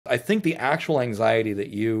I think the actual anxiety that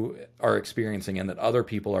you are experiencing and that other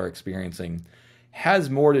people are experiencing has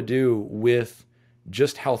more to do with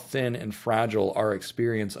just how thin and fragile our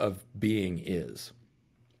experience of being is.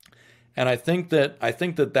 And I think that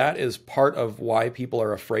that is part of why people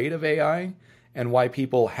are afraid of AI and why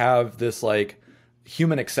people have this like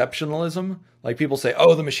human exceptionalism. Like people say,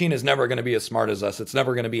 oh, the machine is never going to be as smart as us. It's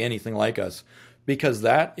never going to be anything like us, because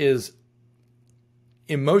that is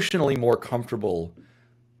emotionally more comfortable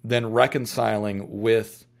than reconciling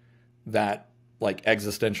with that like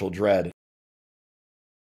existential dread.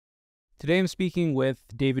 Today I'm speaking with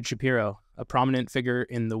David Shapiro, a prominent figure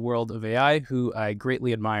in the world of AI who I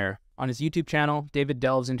greatly admire. On his YouTube channel, David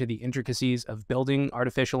delves into the intricacies of building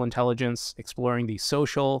artificial intelligence, exploring the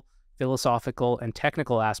social, philosophical, and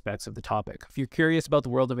technical aspects of the topic. If you're curious about the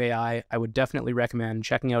world of AI, I would definitely recommend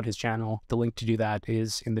checking out his channel. The link to do that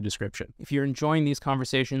is in the description. If you're enjoying these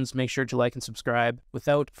conversations, make sure to like and subscribe.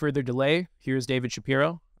 Without further delay, here's David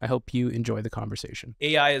Shapiro. I hope you enjoy the conversation.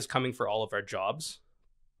 AI is coming for all of our jobs,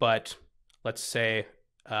 but let's say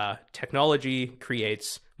technology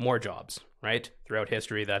creates more jobs, right? Throughout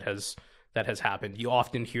history, that has happened. You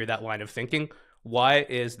often hear that line of thinking. Why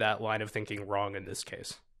is that line of thinking wrong in this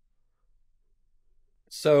case?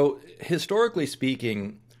 So historically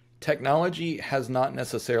speaking, technology has not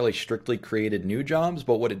necessarily strictly created new jobs,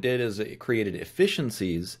 but what it did is it created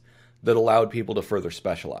efficiencies that allowed people to further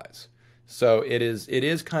specialize. So it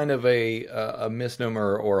is kind of a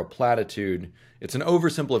misnomer or a platitude. It's an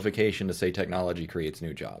oversimplification to say technology creates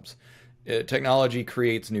new jobs. Technology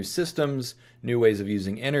creates new systems, new ways of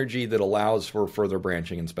using energy that allows for further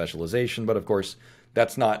branching and specialization. But of course,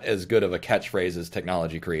 that's not as good of a catchphrase as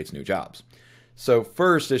technology creates new jobs. So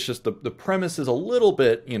first, it's just the premise is a little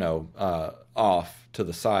bit, off to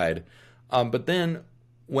the side. But then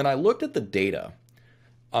when I looked at the data,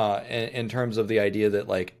 in terms of the idea that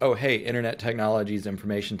like, oh, hey, internet technologies,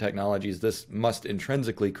 information technologies, this must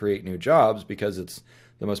intrinsically create new jobs because it's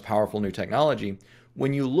the most powerful new technology.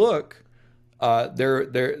 When you look,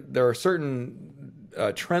 there are certain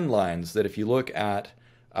trend lines that if you look at,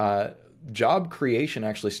 job creation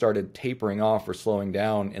actually started tapering off or slowing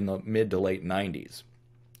down in the mid to late 90s,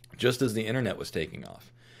 just as the internet was taking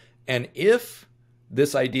off. And if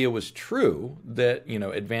this idea was true, that,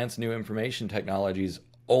 advanced new information technologies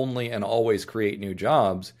only and always create new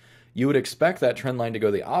jobs, you would expect that trend line to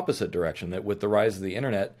go the opposite direction, that with the rise of the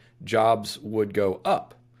internet, jobs would go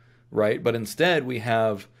up, right? But instead, we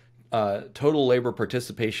have total labor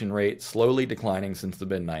participation rate slowly declining since the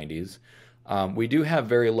mid-90s. We do have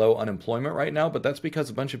very low unemployment right now, but that's because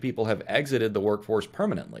a bunch of people have exited the workforce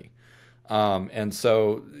permanently. And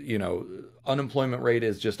so, unemployment rate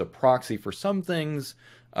is just a proxy for some things,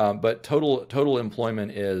 but total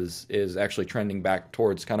employment is actually trending back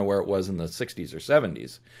towards kind of where it was in the 60s or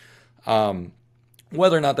 70s.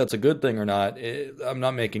 Whether or not that's a good thing or not, I'm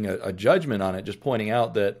not making a judgment on it, just pointing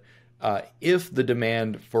out that if the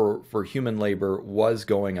demand for human labor was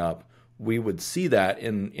going up, we would see that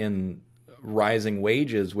in rising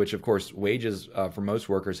wages, which of course wages for most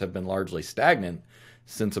workers have been largely stagnant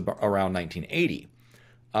since around 1980.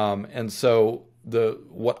 And so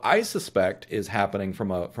what I suspect is happening from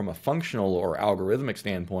a functional or algorithmic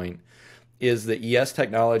standpoint is that yes,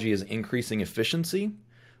 technology is increasing efficiency,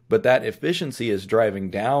 but that efficiency is driving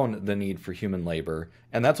down the need for human labor,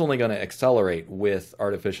 and that's only going to accelerate with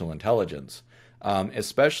artificial intelligence,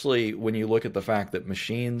 especially when you look at the fact that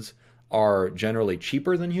machines are generally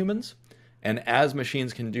cheaper than humans. And as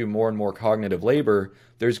machines can do more and more cognitive labor,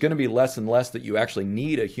 there's going to be less and less that you actually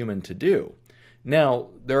need a human to do. Now,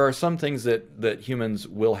 there are some things that humans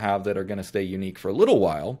will have that are going to stay unique for a little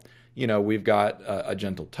while. We've got a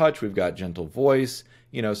gentle touch, we've got gentle voice,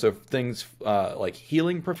 so things like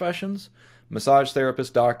healing professions, massage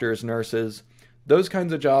therapists, doctors, nurses, those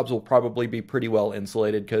kinds of jobs will probably be pretty well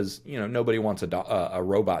insulated because, nobody wants a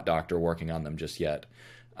robot doctor working on them just yet.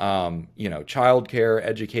 Childcare,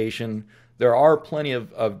 education, there are plenty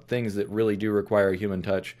of things that really do require a human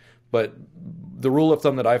touch, but the rule of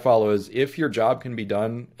thumb that I follow is if your job can be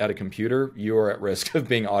done at a computer, you are at risk of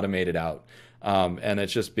being automated out. And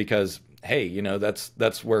it's just because, hey,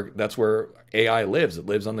 that's where AI lives. It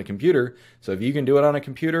lives on the computer. So if you can do it on a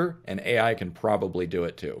computer, an AI can probably do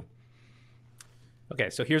it too. Okay,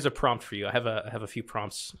 so here's a prompt for you. I have a few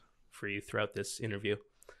prompts for you throughout this interview.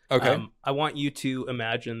 Okay. I want you to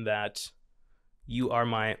imagine that you are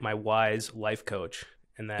my wise life coach,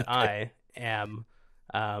 and that I am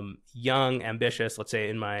young, ambitious, let's say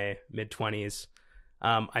in my mid-20s.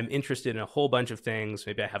 I'm interested in a whole bunch of things.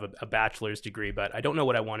 Maybe I have a bachelor's degree, but I don't know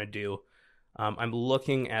what I want to do. I'm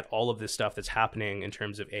looking at all of this stuff that's happening in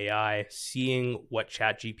terms of AI, seeing what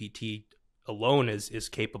ChatGPT alone is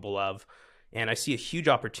capable of, and I see a huge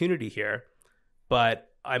opportunity here. But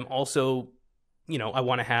I'm also, I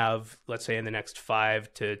want to have, let's say, in the next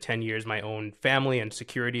 5 to 10 years, my own family, and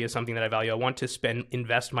security is something that I value. I want to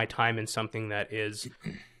invest my time in something that is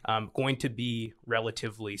going to be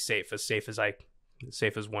relatively safe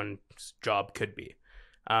as one's job could be.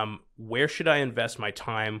 Where should I invest my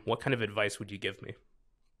time? What kind of advice would you give me?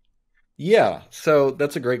 Yeah, so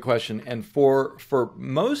that's a great question. And for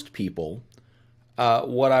most people,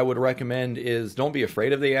 what I would recommend is don't be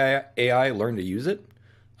afraid of the AI, learn to use it.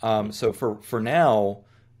 So for now,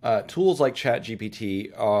 tools like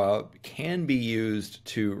ChatGPT can be used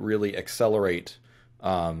to really accelerate,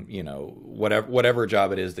 whatever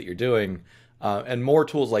job it is that you're doing. And more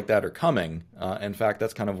tools like that are coming. In fact,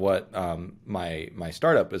 that's kind of what my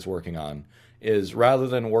startup is working on. Is rather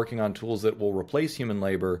than working on tools that will replace human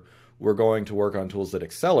labor, we're going to work on tools that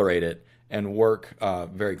accelerate it and work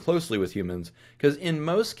very closely with humans. Because in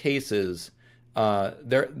most cases,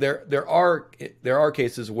 there are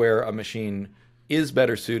cases where a machine is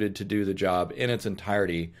better suited to do the job in its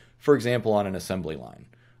entirety. For example, on an assembly line,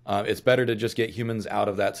 it's better to just get humans out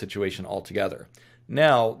of that situation altogether.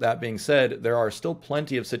 Now, that being said, there are still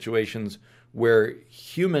plenty of situations where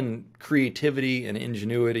human creativity and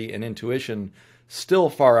ingenuity and intuition still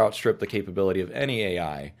far outstrip the capability of any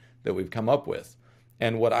AI that we've come up with.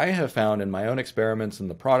 And what I have found in my own experiments and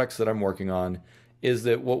the products that I'm working on is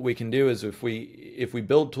that what we can do is if we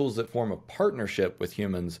build tools that form a partnership with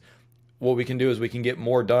humans, what we can do is we can get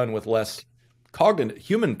more done with less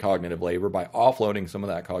human cognitive labor by offloading some of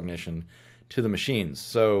that cognition to the machines.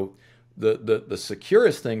 So the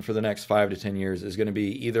securest thing for the next 5 to 10 years is going to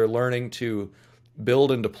be either learning to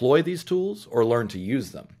build and deploy these tools or learn to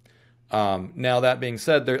use them. Now, that being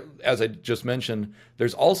said, as I just mentioned,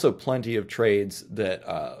 there's also plenty of trades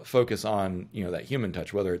that focus on that human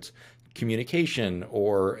touch, whether it's communication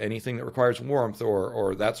or anything that requires warmth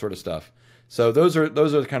or that sort of stuff. So those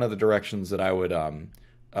are kind of the directions that I would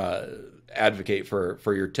advocate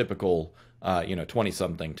for your typical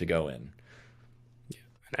 20-something to go in.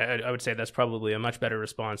 I would say that's probably a much better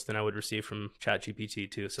response than I would receive from ChatGPT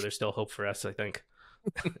too. So there's still hope for us, I think.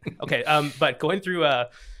 Okay, but going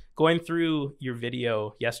through your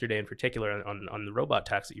video yesterday in particular on the robot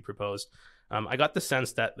tax that you proposed, I got the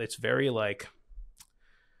sense that it's very like,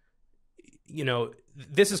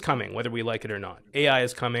 this is coming, whether we like it or not. AI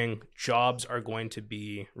is coming. Jobs are going to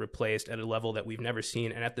be replaced at a level that we've never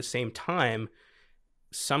seen. And at the same time,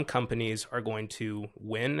 some companies are going to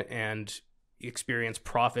win and experience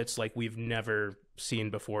profits like we've never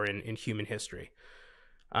seen before in human history.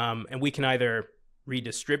 And we can either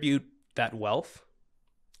redistribute that wealth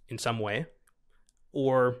in some way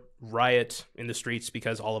or riot in the streets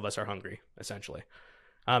because all of us are hungry, essentially.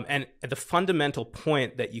 And the fundamental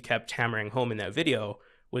point that you kept hammering home in that video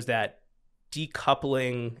was that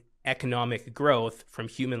decoupling economic growth from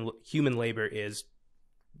human labor is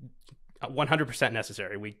 100%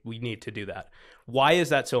 necessary. We need to do that. Why is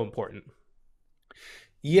that so important?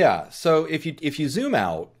 Yeah, so if you zoom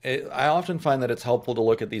out, I often find that it's helpful to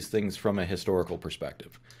look at these things from a historical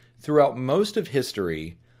perspective. Throughout most of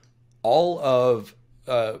history, all of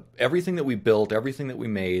everything that we built, everything that we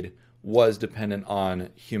made was dependent on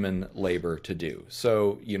human labor to do.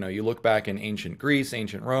 So, you look back in ancient Greece,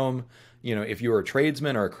 ancient Rome, if you were a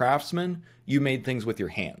tradesman or a craftsman, you made things with your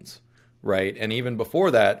hands, right? And even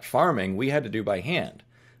before that, farming, we had to do by hand.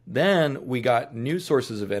 Then we got new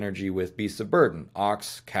sources of energy with beasts of burden,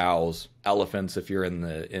 ox, cows, elephants if you're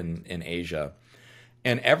in Asia.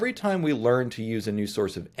 And every time we learn to use a new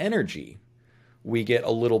source of energy, we get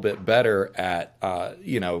a little bit better at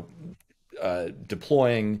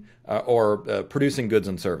deploying or producing goods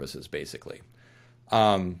and services, basically.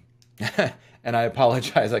 And I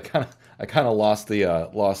apologize, I kind of lost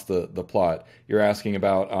the plot. You're asking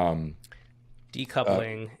about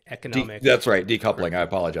decoupling economic. That's right, decoupling. I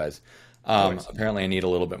apologize. Apparently, I need a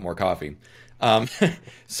little bit more coffee.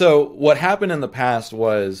 So what happened in the past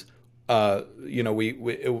was,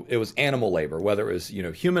 it was animal labor, whether it was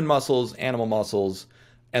human muscles, animal muscles,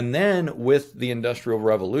 and then with the Industrial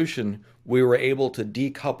Revolution, we were able to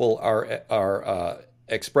decouple our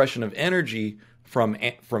expression of energy from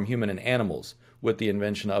human and animals with the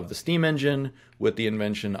invention of the steam engine, with the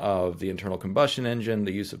invention of the internal combustion engine,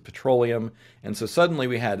 the use of petroleum. And so suddenly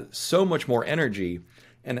we had so much more energy.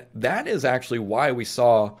 And that is actually why we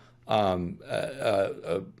saw not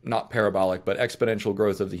parabolic, but exponential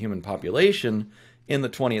growth of the human population in the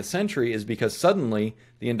 20th century, is because suddenly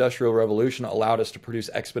the Industrial Revolution allowed us to produce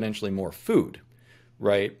exponentially more food,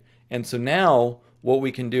 right? And so now what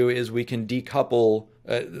we can do is we can decouple.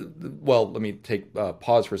 Well, let me take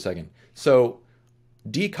pause for a second. So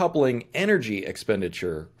decoupling energy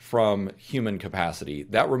expenditure from human capacity,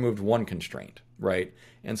 that removed one constraint, right?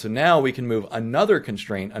 And so now we can move another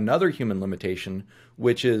constraint, another human limitation,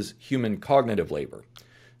 which is human cognitive labor.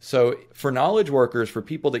 So for knowledge workers, for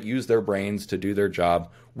people that use their brains to do their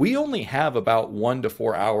job, we only have about 1 to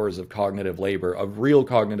 4 hours of cognitive labor, of real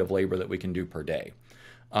cognitive labor that we can do per day.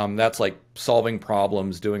 That's like solving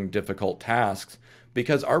problems, doing difficult tasks,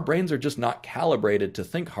 because our brains are just not calibrated to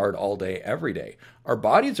think hard all day, every day. Our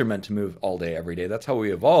bodies are meant to move all day, every day. That's how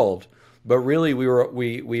we evolved. But really,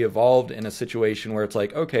 we evolved in a situation where it's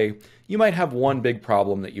like, okay, you might have one big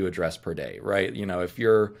problem that you address per day, right? You know, if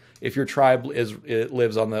your tribe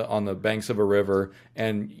lives on the banks of a river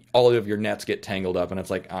and all of your nets get tangled up, and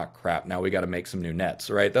it's like, ah, crap, now we got to make some new nets,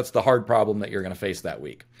 right? That's the hard problem that you're going to face that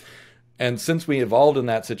week. And since we evolved in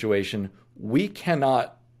that situation, we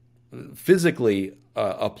cannot physically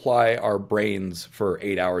apply our brains for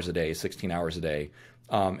 8 hours a day, 16 hours a day,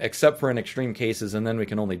 except for in extreme cases, and then we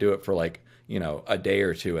can only do it for like, you know, a day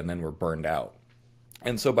or two, and then we're burned out.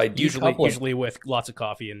 And so by usually with lots of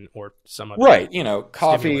coffee or some other right, you know,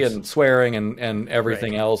 coffee stimulus. And swearing and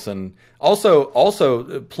everything else, and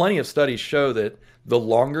also plenty of studies show that the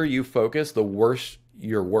longer you focus, the worse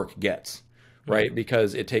your work gets, right? Mm-hmm.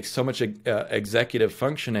 Because it takes so much executive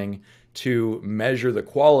functioning to measure the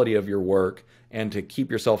quality of your work and to keep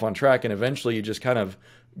yourself on track, and eventually you just kind of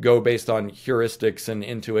go based on heuristics and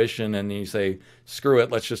intuition, and you say, screw it,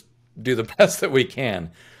 let's just do the best that we can.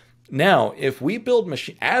 Now, if we build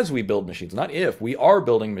machines, not if, we are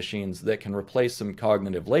building machines that can replace some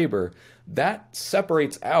cognitive labor, that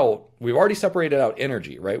separates out, we've already separated out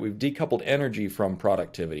energy, right? We've decoupled energy from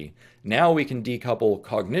productivity. Now we can decouple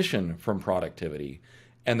cognition from productivity.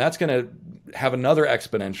 And that's going to have another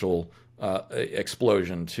exponential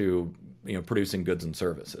explosion to, you know, producing goods and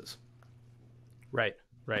services. Right.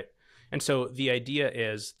 And so the idea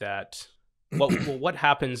is that, what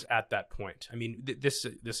happens at that point? I mean, this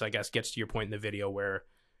I guess gets to your point in the video where,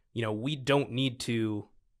 you know, we don't need to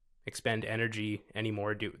expend energy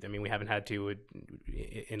anymore. We haven't had to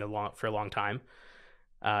for a long time,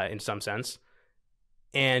 in some sense.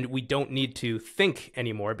 And we don't need to think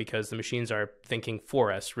anymore because the machines are thinking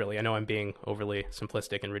for us, really. I know I'm being overly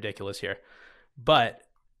simplistic and ridiculous here. But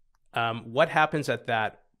what happens at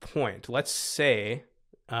that point? Let's say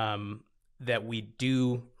that we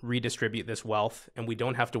do redistribute this wealth and we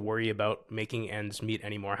don't have to worry about making ends meet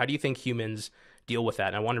anymore. How do you think humans deal with that?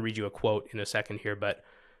 And I want to read you a quote in a second here, but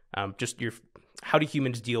how do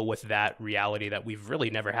humans deal with that reality that we've really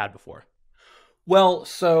never had before? Well,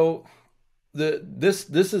 so this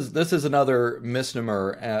is another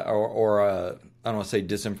misnomer or I don't want to say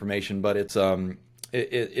disinformation, but it's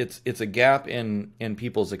a gap in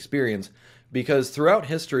people's experience, because throughout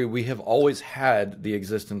history we have always had the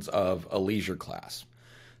existence of a leisure class.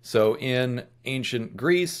 So in ancient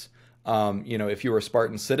Greece, if you were a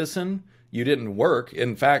Spartan citizen, you didn't work.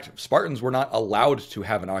 In fact, Spartans were not allowed to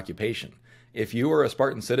have an occupation. If you were a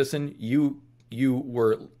Spartan citizen,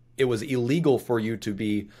 it was illegal for you to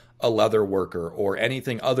be a leather worker or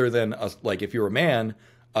anything other than like if you were a man,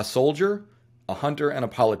 a soldier, a hunter, and a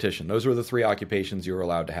politician. Those were the three occupations you were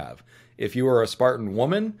allowed to have. If you were a Spartan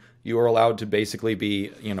woman, you were allowed to basically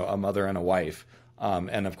be, a mother and a wife.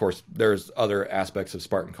 And of course, there's other aspects of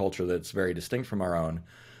Spartan culture that's very distinct from our own.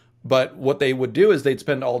 But what they would do is they'd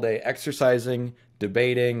spend all day exercising,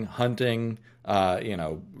 debating, hunting,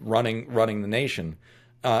 running the nation.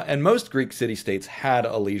 And most Greek city-states had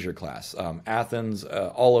a leisure class. Athens,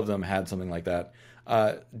 all of them had something like that.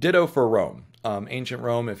 Ditto for Rome. Ancient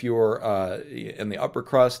Rome, if you were in the upper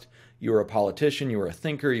crust, you were a politician, you were a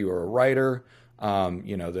thinker, you were a writer.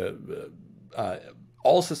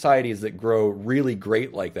 All societies that grow really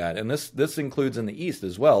great like that, and this includes in the East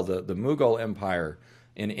as well. The Mughal Empire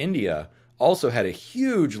in India also had a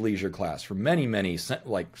huge leisure class for many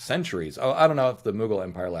centuries. I don't know if the Mughal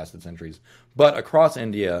Empire lasted centuries, but across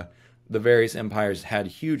India, the various empires had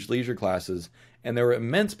huge leisure classes, and there were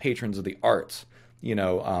immense patrons of the arts.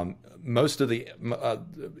 Most of the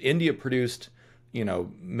India produced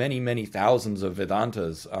many thousands of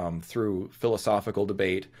Vedantas through philosophical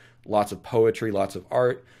debate, lots of poetry, lots of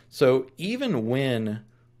art. So even when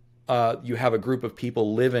you have a group of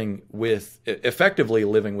people effectively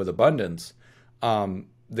living with abundance,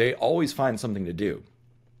 they always find something to do.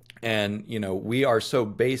 And, we are so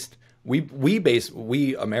based,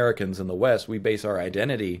 we Americans in the West, we base our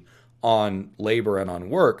identity on labor and on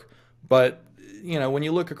work. But, when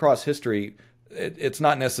you look across history, it's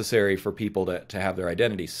not necessary for people to have their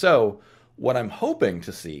identity. So what I'm hoping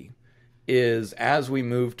to see is as we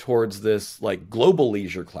move towards this like global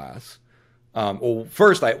leisure class. Well,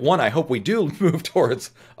 first, I hope we do move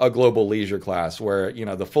towards a global leisure class where, you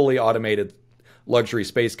know, the fully automated luxury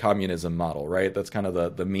space communism model, right? That's kind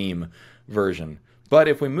of the meme version. But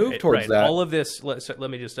if we move towards that, all of this, let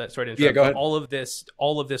me just sorry to interrupt. Yeah, go ahead. All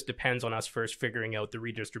of this depends on us first figuring out the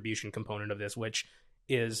redistribution component of this, which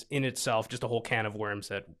is in itself just a whole can of worms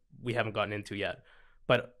that we haven't gotten into yet.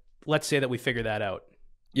 But let's say that we figure that out.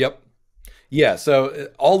 Yep. Yeah, so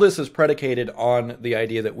all this is predicated on the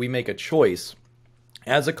idea that we make a choice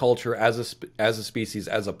as a culture, as a species,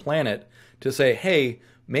 as a planet to say, hey,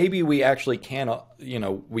 maybe we actually can, you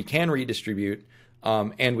know, we can redistribute,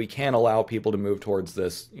 and we can allow people to move towards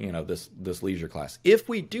this, you know, this leisure class. If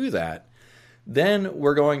we do that, then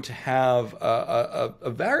we're going to have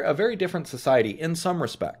a very different society in some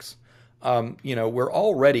respects. You know, we're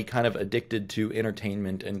already kind of addicted to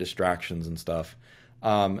entertainment and distractions and stuff.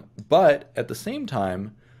 But at the same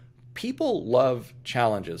time, people love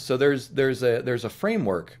challenges. So there's a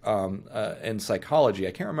framework in psychology.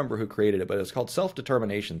 I can't remember who created it, but it's called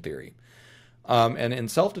self-determination theory. And in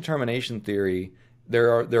self-determination theory,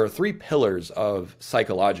 there are three pillars of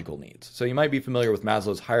psychological needs. So you might be familiar with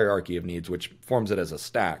Maslow's hierarchy of needs, which forms it as a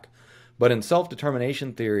stack. But in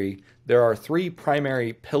self-determination theory, there are three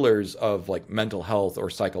primary pillars of like mental health or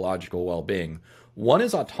psychological well-being. One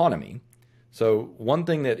is autonomy. So one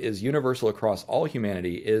thing that is universal across all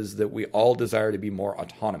humanity is that we all desire to be more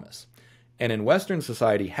autonomous. And in Western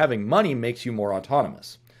society, having money makes you more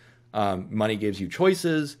autonomous. Money gives you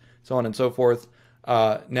choices, so on and so forth.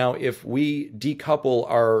 Now, if we decouple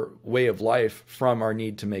our way of life from our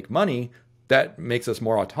need to make money, that makes us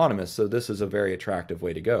more autonomous. So this is a very attractive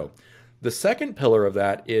way to go. The second pillar of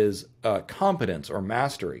that is competence or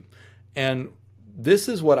mastery. And this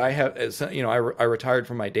is what I have, you know, I retired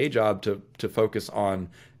from my day job to focus on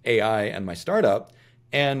AI and my startup,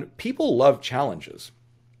 and people love challenges.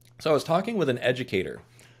 So I was talking with an educator.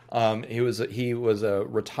 He was a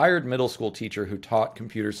retired middle school teacher who taught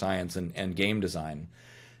computer science and game design.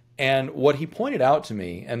 And what he pointed out to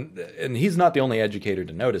me, and he's not the only educator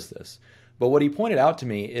to notice this, but what he pointed out to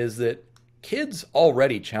me is that kids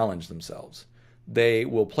already challenge themselves. They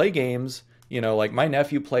will play games. You know, like my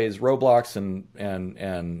nephew plays Roblox and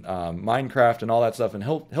Minecraft and all that stuff, and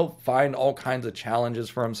he'll find all kinds of challenges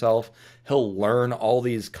for himself. He'll learn all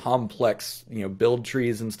these complex, you know, build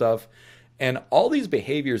trees and stuff, and all these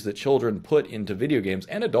behaviors that children put into video games,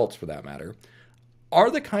 and adults for that matter,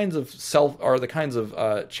 are the kinds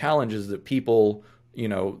of challenges that people, you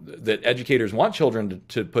know, that educators want children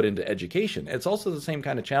to put into education. It's also the same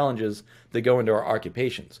kind of challenges that go into our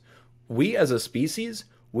occupations. We as a species,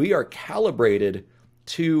 we are calibrated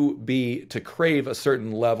to crave a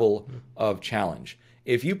certain level of challenge.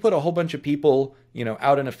 If you put a whole bunch of people, you know,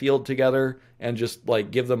 out in a field together and just like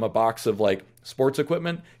give them a box of like sports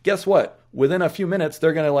equipment, guess what? Within a few minutes,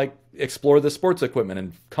 they're going to like explore the sports equipment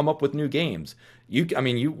and come up with new games.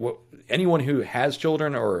 Anyone who has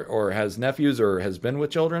children or has nephews or has been with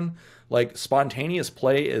children, like spontaneous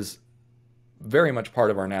play is very much part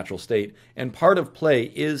of our natural state. And part of play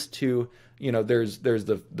is to, you know, there's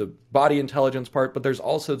the body intelligence part, but there's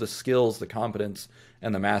also the skills, the competence,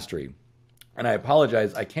 and the mastery. And I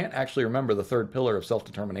apologize, I can't actually remember the third pillar of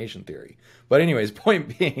self-determination theory. But anyways,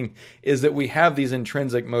 point being is that we have these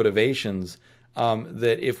intrinsic motivations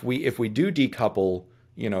that if we do decouple,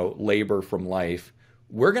 you know, labor from life,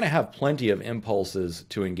 we're going to have plenty of impulses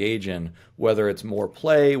to engage in, whether it's more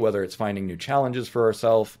play, whether it's finding new challenges for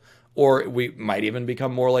ourselves, or we might even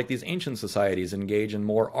become more like these ancient societies, engage in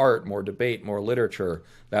more art, more debate, more literature,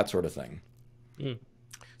 that sort of thing.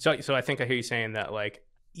 So I think I hear you saying that, like,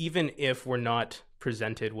 even if we're not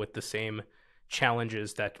presented with the same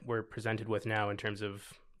challenges that we're presented with now in terms of,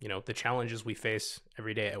 you know, the challenges we face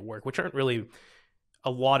every day at work, which aren't really a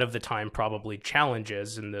lot of the time probably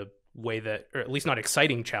challenges in the way that, or at least not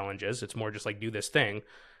exciting challenges, it's more just like do this thing,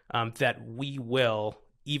 that we will,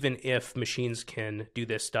 even if machines can do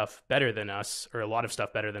this stuff better than us, or a lot of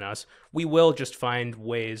stuff better than us, we will just find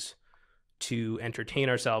ways to entertain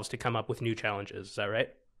ourselves to come up with new challenges. Is that right?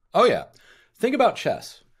 Oh, yeah. Think about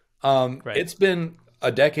chess. Right. It's been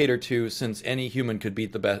a decade or two since any human could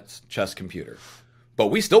beat the best chess computer. But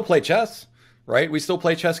we still play chess, right? We still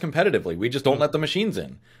play chess competitively. We just don't let the machines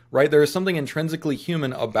in, right? There is something intrinsically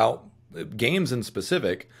human about games in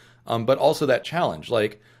specific, but also that challenge.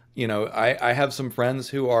 Like, you know, I have some friends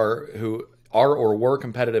who are or were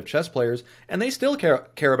competitive chess players, and they still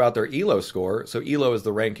care about their ELO score. So ELO is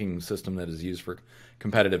the ranking system that is used for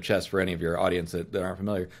competitive chess for any of your audience that aren't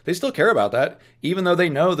familiar. They still care about that, even though they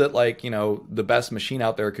know that, like, the best machine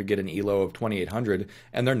out there could get an ELO of 2,800,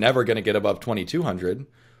 and they're never going to get above 2,200.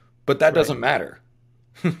 But that doesn't matter.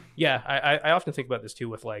 Yeah, I often think about this too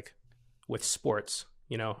with sports.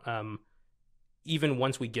 Even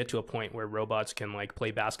once we get to a point where robots can like play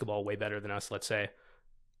basketball way better than us, let's say,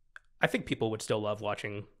 I think people would still love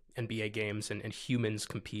watching NBA games and humans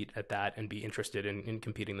compete at that and be interested in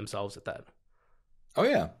competing themselves at that. Oh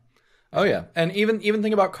yeah. Oh yeah. And even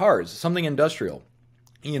think about cars, something industrial.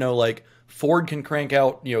 Like Ford can crank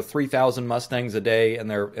out, 3,000 Mustangs a day in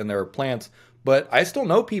their plants, but I still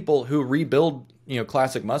know people who rebuild,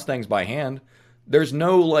 classic Mustangs by hand. There's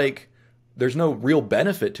no real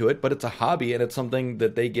benefit to it, but it's a hobby and it's something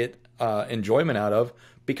that they get enjoyment out of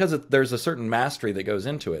because there's a certain mastery that goes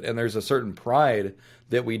into it. And there's a certain pride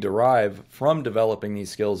that we derive from developing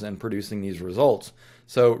these skills and producing these results.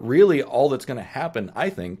 So really all that's going to happen, I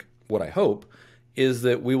think, what I hope, is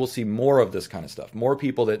that we will see more of this kind of stuff. More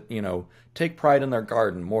people that, take pride in their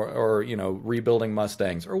garden, more, or, rebuilding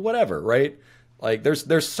Mustangs or whatever, right? Like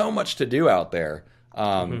there's so much to do out there.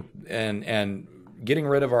 And getting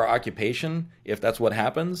rid of our occupation, if that's what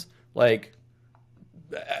happens, like,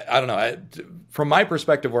 I don't know. From my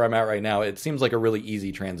perspective, where I'm at right now, it seems like a really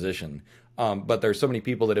easy transition. But there's so many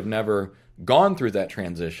people that have never gone through that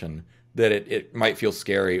transition that it might feel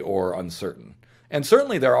scary or uncertain. And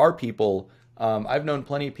certainly there are people, I've known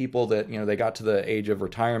plenty of people that, they got to the age of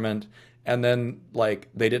retirement and then like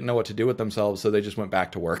they didn't know what to do with themselves, so they just went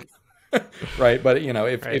back to work. Right. But,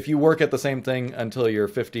 if you work at the same thing until you're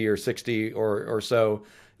 50 or 60 or so,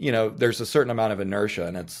 there's a certain amount of inertia,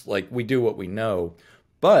 and it's like we do what we know.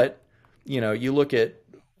 But, you look at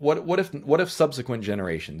what if subsequent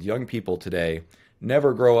generations, young people today,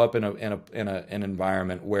 never grow up in an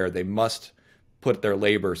environment where they must put their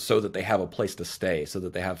labor so that they have a place to stay, so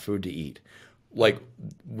that they have food to eat. Like,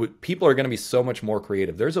 people are going to be so much more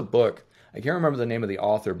creative. There's a book, I can't remember the name of the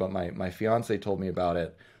author, but my fiance told me about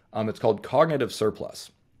it. It's called Cognitive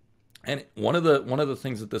Surplus. And one of the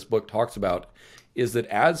things that this book talks about is that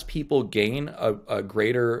as people gain a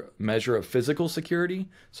greater measure of physical security,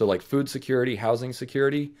 so like food security, housing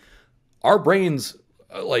security, our brains,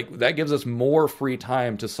 like, that gives us more free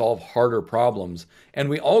time to solve harder problems. And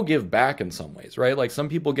we all give back in some ways, right? Like, some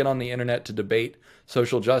people get on the internet to debate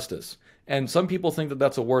social justice, and some people think that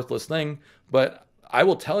that's a worthless thing. But I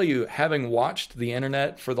will tell you, having watched the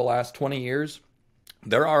internet for the last 20 years,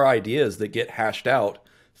 there are ideas that get hashed out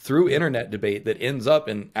through internet debate that ends up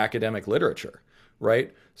in academic literature,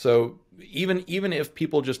 right? So even if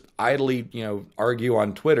people just idly, argue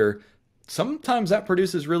on Twitter, sometimes that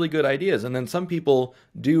produces really good ideas. And then some people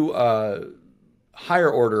do higher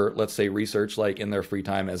order, let's say, research, like in their free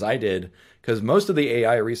time, as I did, because most of the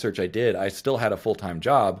AI research I did, I still had a full-time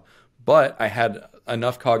job, but I had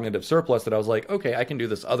enough cognitive surplus that I was like, okay, I can do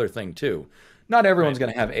this other thing too. Not everyone's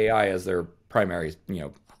going to have AI as their primary,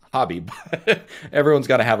 hobby, but everyone's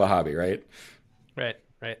got to have a hobby, right? Right.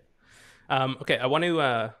 Okay, I want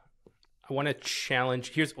to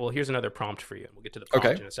challenge. Here's another prompt for you. We'll get to the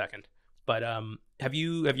prompt in a second. But have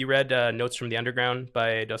you read Notes from the Underground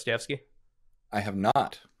by Dostoevsky? I have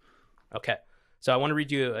not. Okay, so I want to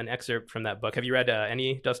read you an excerpt from that book. Have you read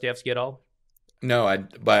any Dostoevsky at all? No,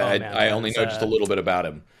 I only know just a little bit about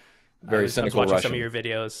him. Very cynical Russian. I was watching some of your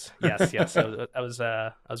videos. Yes. So I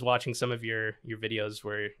was watching some of your videos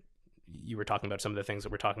where you were talking about some of the things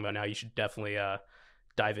that we're talking about now. You should definitely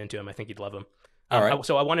dive into them. I think you'd love them. All right.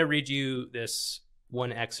 So I want to read you this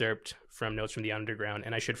one excerpt from Notes from the Underground,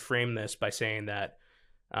 and I should frame this by saying that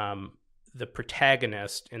the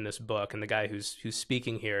protagonist in this book and the guy who's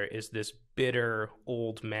speaking here is this bitter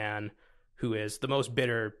old man who is the most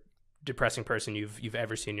bitter, depressing person you've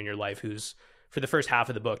ever seen in your life, who's, for the first half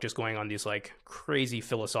of the book, just going on these like crazy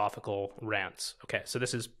philosophical rants. Okay, so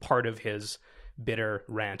this is part of his bitter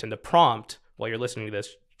rant. And the prompt, while you're listening to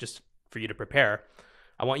this, just for you to prepare,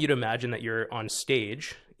 I want you to imagine that you're on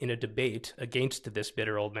stage in a debate against this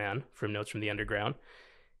bitter old man from Notes from the Underground.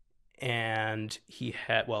 And he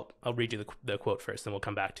had, well, I'll read you the quote first, then we'll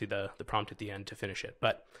come back to the prompt at the end to finish it.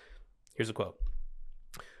 But here's a quote.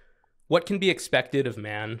 "What can be expected of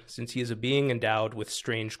man, since he is a being endowed with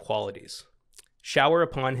strange qualities? Shower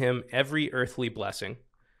upon him every earthly blessing.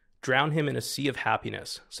 Drown him in a sea of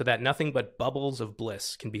happiness, so that nothing but bubbles of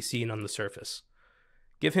bliss can be seen on the surface.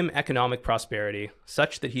 Give him economic prosperity,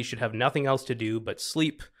 such that he should have nothing else to do but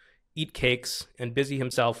sleep, eat cakes, and busy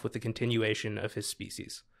himself with the continuation of his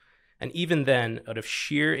species. And even then, out of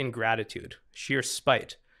sheer ingratitude, sheer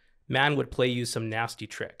spite, man would play you some nasty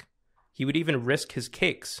trick. He would even risk his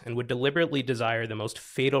cakes and would deliberately desire the most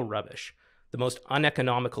fatal rubbish, the most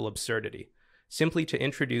uneconomical absurdity, simply to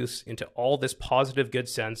introduce into all this positive good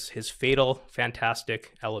sense his fatal,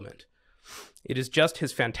 fantastic element. It is just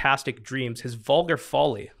his fantastic dreams, his vulgar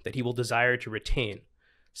folly, that he will desire to retain,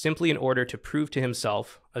 simply in order to prove to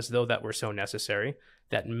himself, as though that were so necessary,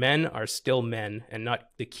 that men are still men and not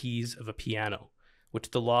the keys of a piano,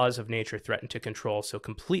 which the laws of nature threaten to control so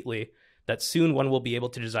completely that soon one will be able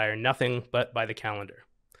to desire nothing but by the calendar.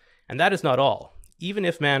 And that is not all. Even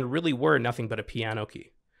if man really were nothing but a piano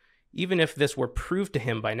key, even if this were proved to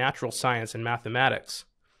him by natural science and mathematics,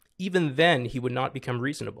 even then he would not become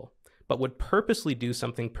reasonable, but would purposely do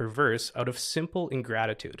something perverse out of simple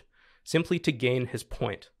ingratitude, simply to gain his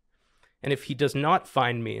point. And if he does not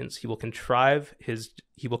find means, he will contrive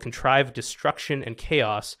destruction and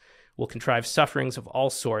chaos, will contrive sufferings of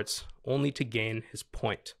all sorts, only to gain his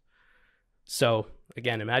point. So,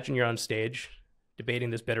 again, imagine you're on stage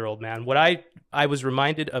debating this bitter old man. What I was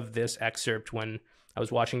reminded of this excerpt when I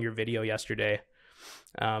was watching your video yesterday,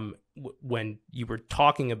 when you were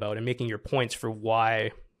talking about and making your points for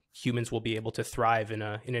why humans will be able to thrive in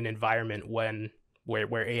an environment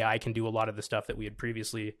where AI can do a lot of the stuff that we had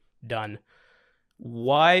previously done.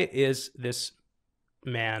 Why is this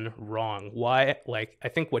man wrong? Why, I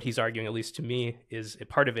think what he's arguing, at least to me, is a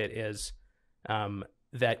part of it is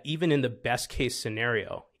that even in the best case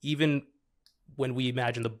scenario, even when we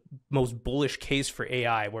imagine the most bullish case for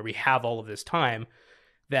AI, where we have all of this time,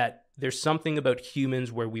 that there's something about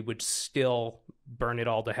humans where we would still burn it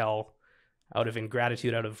all to hell out of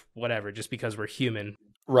ingratitude, out of whatever, just because we're human.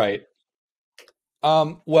 Right.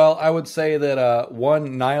 Well, I would say that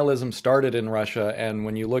one, nihilism started in Russia, and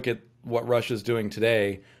when you look at what Russia's doing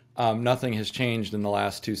today, nothing has changed in the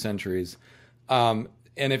last 2 centuries.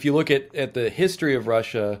 And if you look at the history of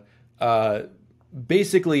Russia,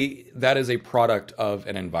 basically that is a product of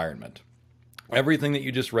an environment. Everything that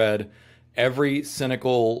you just read, every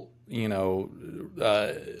cynical,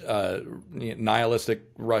 nihilistic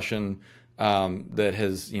Russian that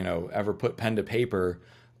has, ever put pen to paper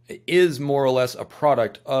is more or less a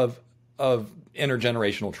product of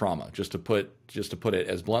intergenerational trauma, just to put it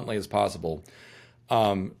as bluntly as possible.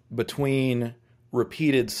 Between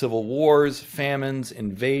repeated civil wars, famines,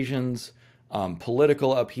 invasions,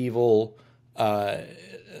 political upheaval,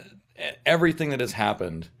 everything that has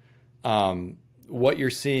happened, what you're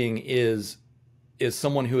seeing is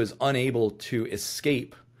someone who is unable to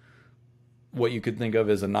escape what you could think of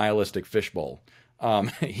as a nihilistic fishbowl.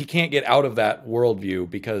 He can't get out of that worldview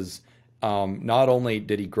because not only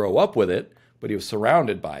did he grow up with it, but he was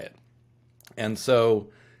surrounded by it. And so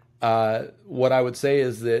what I would say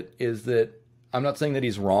is that I'm not saying that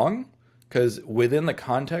he's wrong, because within the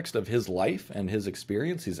context of his life and his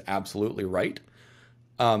experience, he's absolutely right.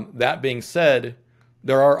 That being said,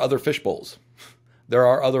 there are other fishbowls. There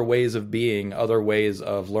are other ways of being, other ways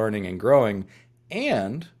of learning and growing,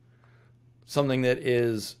 and something that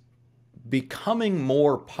is becoming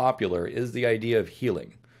more popular is the idea of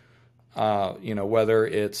healing. Whether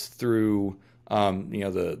it's through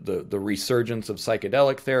the resurgence of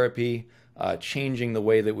psychedelic therapy, changing the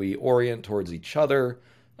way that we orient towards each other,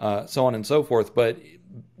 so on and so forth. But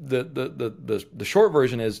the short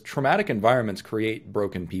version is traumatic environments create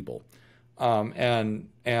broken people, and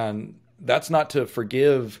that's not to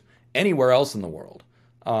forgive anywhere else in the world.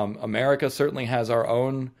 America certainly has our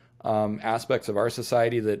own aspects of our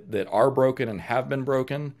society that are broken and have been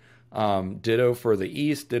broken. Ditto for the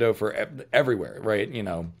East, ditto for everywhere, right?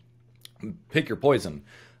 Pick your poison.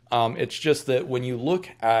 It's just that when you look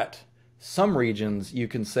at some regions, you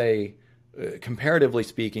can say, comparatively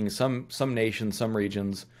speaking, some nations, some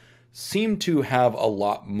regions seem to have a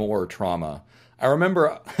lot more trauma. I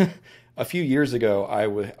remember a few years ago,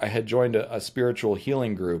 I had joined a spiritual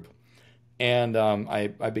healing group, and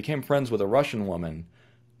I became friends with a Russian woman.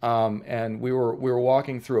 And we were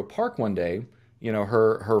walking through a park one day.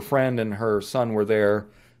 Her friend and her son were there,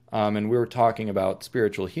 and we were talking about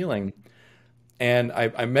spiritual healing. And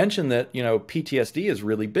I mentioned that, PTSD is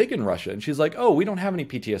really big in Russia. And she's like, "Oh, we don't have any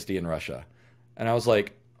PTSD in Russia." And I was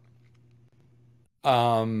like,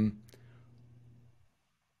 how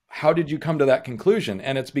did you come to that conclusion?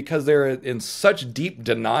 And it's because they're in such deep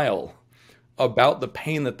denial about the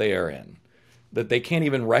pain that they are in, that they can't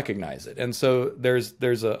even recognize it. And so there's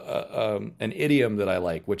an idiom that I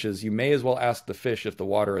like, which is, you may as well ask the fish if the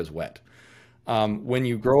water is wet. When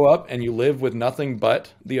you grow up and you live with nothing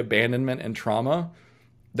but the abandonment and trauma,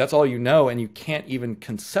 that's all you know, and you can't even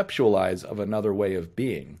conceptualize of another way of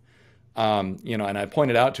being. And I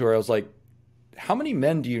pointed out to her, I was like, how many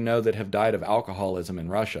men do you know that have died of alcoholism in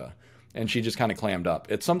Russia? And she just kind of clammed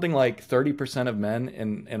up. It's something like 30% of men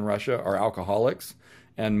in Russia are alcoholics,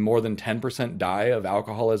 and more than 10% die of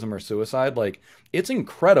alcoholism or suicide. Like, it's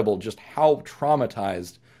incredible just how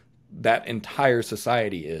traumatized that entire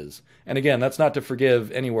society is. And again, that's not to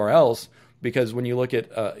forgive anywhere else, because when you look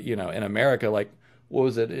at, in America, like, what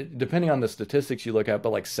was it? Depending on the statistics you look at,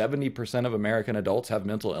 but like 70% of American adults have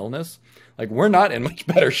mental illness. Like, we're not in much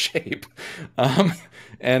better shape.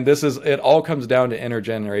 And it all comes down to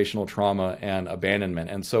intergenerational trauma and abandonment.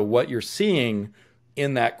 And so what you're seeing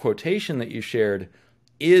in that quotation that you shared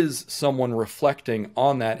is someone reflecting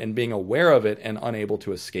on that and being aware of it and unable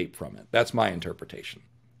to escape from it. That's my interpretation.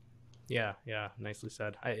 Yeah, nicely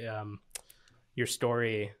said. Your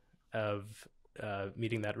story of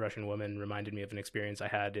meeting that Russian woman reminded me of an experience I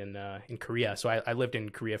had in Korea. So I lived in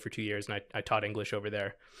Korea for 2 years, and I taught English over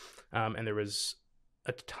there. And there was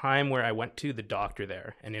a time where I went to the doctor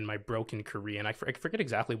there, and in my broken Korean, I forget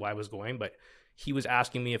exactly why I was going, but he was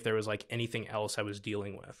asking me if there was like anything else I was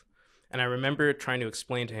dealing with. And I remember trying to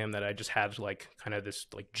explain to him that I just had like kind of this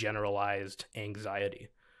like generalized anxiety.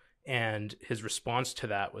 And his response to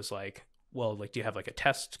that was like, well, like, do you have like a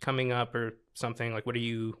test coming up or something? Like, what are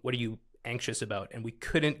you anxious about? And we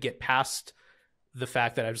couldn't get past the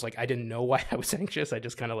fact that I was like, I didn't know why I was anxious. I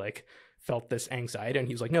just kind of like felt this anxiety. And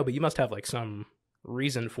he was like, no, but you must have like some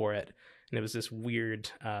reason for it. And it was this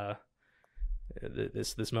weird,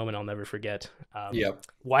 this moment I'll never forget.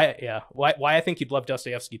 Why I think you'd love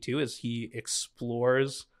Dostoevsky too is he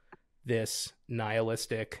explores this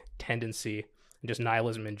nihilistic tendency and just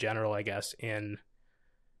nihilism in general, I guess, in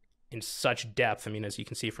such depth. I mean, as you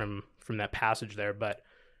can see from that passage there, but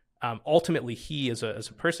ultimately he as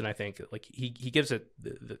a person, I think, like he gives it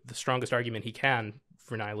the strongest argument he can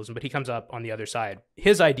for nihilism, but he comes up on the other side.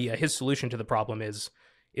 His idea, his solution to the problem is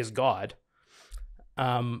God.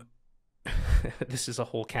 This is a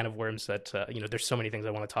whole can of worms that there's so many things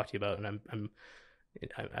I want to talk to you about, and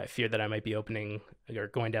I fear that I might be opening or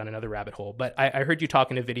going down another rabbit hole. But I heard you talk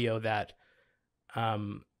in a video that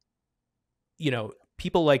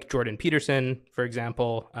people like Jordan Peterson, for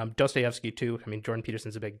example, Dostoevsky too. I mean, Jordan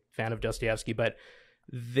Peterson's a big fan of Dostoevsky, but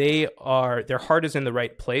their heart is in the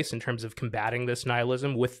right place in terms of combating this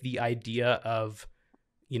nihilism with the idea of,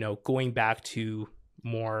 going back to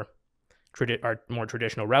more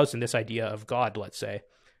traditional routes and this idea of God, let's say.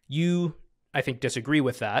 You, I think, disagree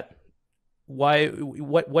with that. Why?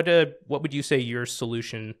 What would you say your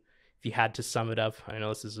solution, if you had to sum it up? I know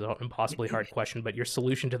this is an impossibly hard question, but your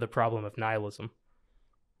solution to the problem of nihilism.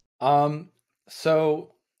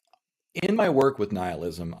 So in my work with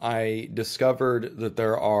nihilism, I discovered that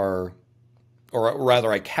there are, or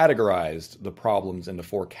rather I categorized the problems into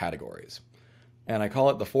 4 categories, and I call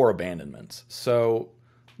it the 4 abandonments. So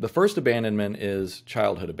the first abandonment is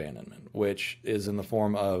childhood abandonment, which is in the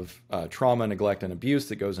form of trauma, neglect, and abuse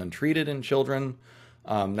that goes untreated in children.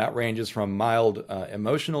 That ranges from mild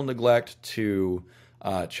emotional neglect to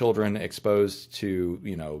children exposed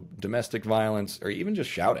to, domestic violence, or even just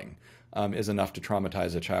shouting is enough to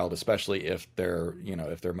traumatize a child, especially if their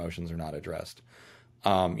emotions are not addressed.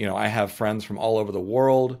 I have friends from all over the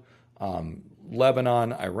world,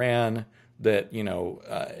 Lebanon, Iran, that,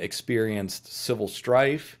 experienced civil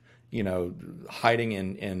strife, hiding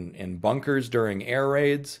in bunkers during air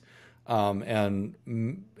raids.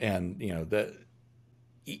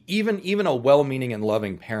 Even a well-meaning and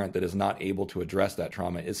loving parent that is not able to address that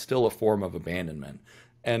trauma is still a form of abandonment.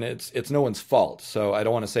 And it's no one's fault. So I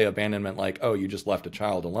don't want to say abandonment like, oh, you just left a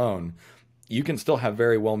child alone. You can still have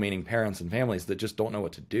very well-meaning parents and families that just don't know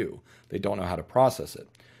what to do. They don't know how to process it.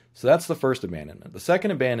 So that's the first abandonment. The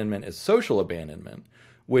second abandonment is social abandonment,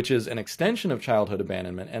 which is an extension of childhood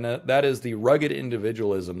abandonment. And that is the rugged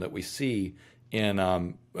individualism that we see in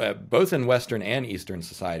both in Western and Eastern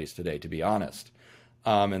societies today, to be honest.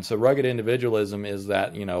 And so rugged individualism is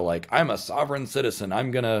that, like, I'm a sovereign citizen.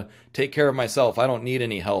 I'm going to take care of myself. I don't need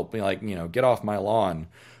any help. Like, get off my lawn.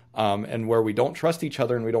 And where we don't trust each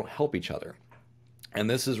other and we don't help each other. And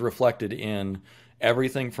this is reflected in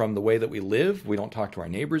everything from the way that we live. We don't talk to our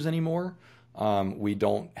neighbors anymore. We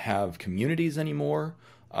don't have communities anymore.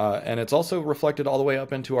 And it's also reflected all the way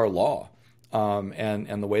up into our law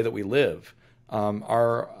and the way that we live. Some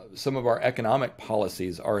of our economic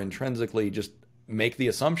policies are intrinsically just make the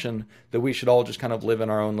assumption that we should all just kind of live in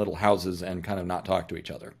our own little houses and kind of not talk to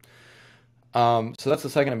each other. So that's the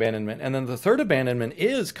second abandonment. And then the third abandonment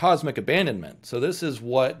is cosmic abandonment. So this is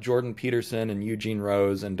what Jordan Peterson and Eugene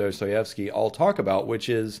Rose and Dostoevsky all talk about, which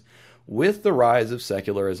is with the rise of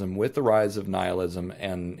secularism, with the rise of nihilism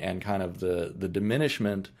and kind of the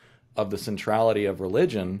diminishment of the centrality of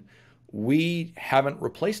religion, we haven't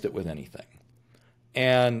replaced it with anything.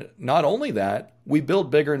 And not only that, we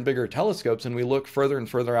build bigger and bigger telescopes and we look further and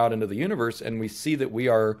further out into the universe and we see that we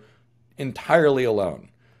are entirely alone.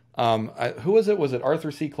 Who was it? Was it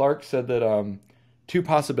Arthur C. Clarke said that two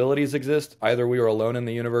possibilities exist. Either we are alone in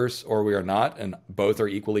the universe or we are not, and both are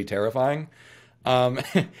equally terrifying. Um,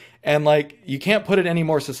 and like, you can't put it any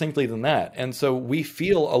more succinctly than that. And so we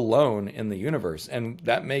feel alone in the universe. And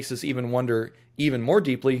that makes us even wonder even more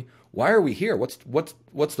deeply, why are we here? What's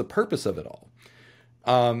the purpose of it all?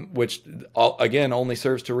 Which again only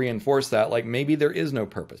serves to reinforce that, like, maybe there is no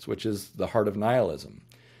purpose, which is the heart of nihilism.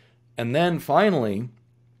 And then finally,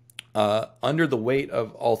 under the weight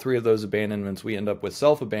of all three of those abandonments, we end up with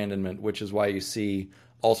self-abandonment, which is why you see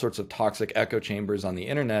all sorts of toxic echo chambers on the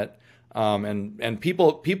internet, and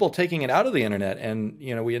people taking it out of the internet, and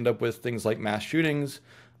we end up with things like mass shootings,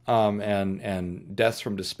 and deaths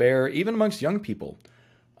from despair, even amongst young people.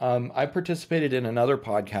 I participated in another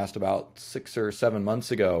podcast about 6 or 7 months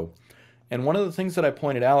ago, and one of the things that I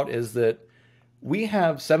pointed out is that we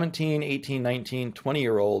have 17, 18, 19,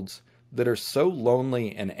 20-year-olds that are so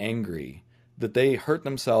lonely and angry that they hurt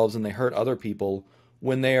themselves and they hurt other people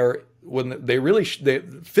when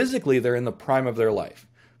physically they're in the prime of their life.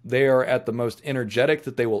 They are at the most energetic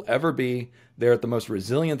that they will ever be. They're at the most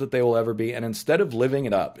resilient that they will ever be. And instead of living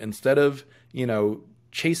it up, instead of,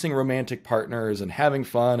 chasing romantic partners and having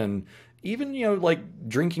fun and even, like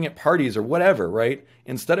drinking at parties or whatever, right?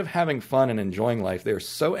 Instead of having fun and enjoying life, they're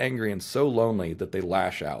so angry and so lonely that they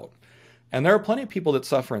lash out. And there are plenty of people that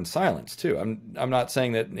suffer in silence too. I'm not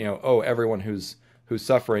saying that, everyone who's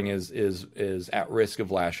suffering is at risk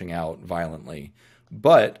of lashing out violently,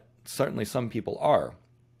 but certainly some people are.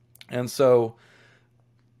 And so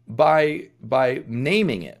by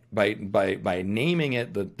naming it, by naming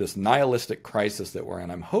it this nihilistic crisis that we're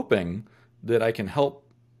in, I'm hoping that I can help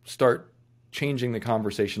start changing the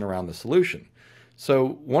conversation around the solution.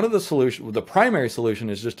 So the primary solution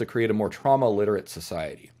is just to create a more trauma literate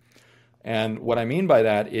society. And what I mean by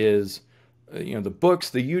that is, the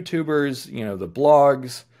books, the YouTubers, the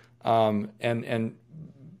blogs, and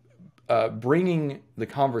bringing the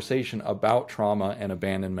conversation about trauma and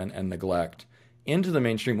abandonment and neglect into the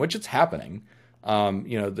mainstream, which it's happening.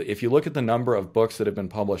 If you look at the number of books that have been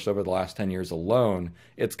published over the last 10 years alone,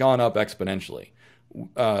 it's gone up exponentially.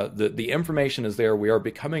 The information is there. We are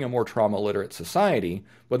becoming a more trauma literate society,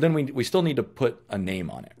 but then we still need to put a name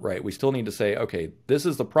on it, right? We still need to say, okay, this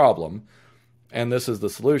is the problem and this is the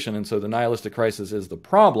solution. And so the nihilistic crisis is the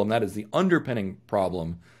problem. That is the underpinning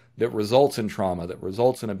problem that results in trauma, that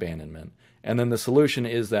results in abandonment. And then the solution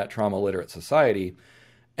is that trauma literate society.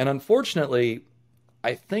 And unfortunately,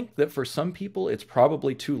 I think that for some people, it's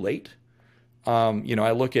probably too late.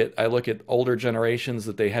 I look at older generations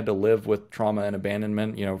that they had to live with trauma and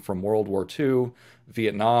abandonment, from World War II,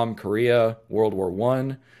 Vietnam, Korea, World War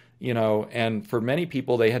I, and for many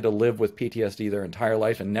people, they had to live with PTSD their entire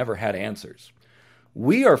life and never had answers.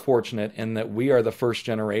 We are fortunate in that we are the first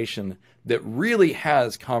generation that really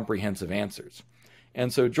has comprehensive answers.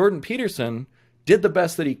 And so Jordan Peterson did the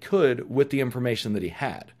best that he could with the information that he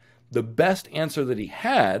had. The best answer that he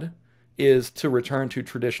had is to return to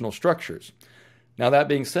traditional structures. Now, that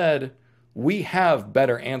being said, we have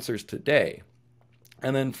better answers today.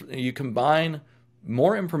 And then you combine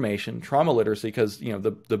more information, trauma literacy, because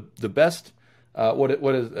the best how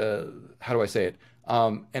do I say it?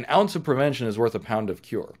 An ounce of prevention is worth a pound of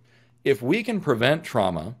cure. If we can prevent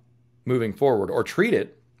trauma moving forward or treat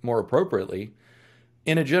it more appropriately,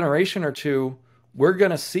 in a generation or two, we're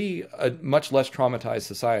going to see a much less traumatized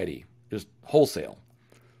society, just wholesale.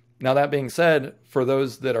 Now, that being said, for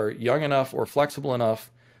those that are young enough or flexible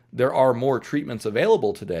enough, there are more treatments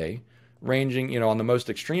available today, ranging, on the most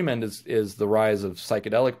extreme end is the rise of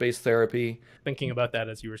psychedelic-based therapy. Thinking about that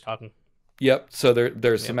as you were talking. Yep. So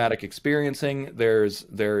there's somatic experiencing, there's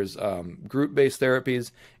group-based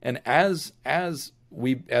therapies, and as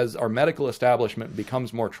our medical establishment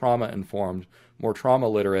becomes more trauma-informed, more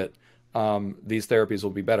trauma-literate, these therapies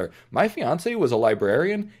will be better. My fiance was a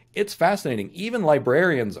librarian. It's fascinating. Even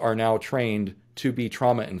librarians are now trained to be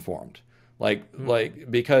trauma-informed,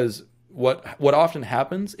 because what often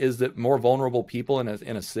happens is that more vulnerable people in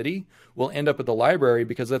a city will end up at the library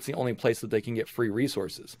because that's the only place that they can get free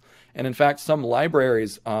resources. And in fact, some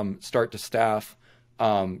libraries start to staff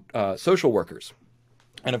social workers.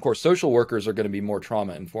 And of course, social workers are going to be more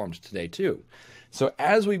trauma-informed today too. So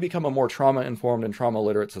as we become a more trauma-informed and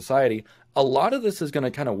trauma-literate society, a lot of this is going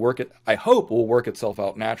to kind of I hope will work itself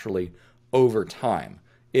out naturally over time.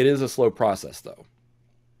 It is a slow process, though.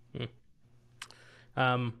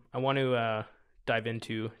 I want to dive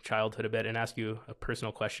into childhood a bit and ask you a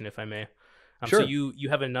personal question, if I may. So Sure. you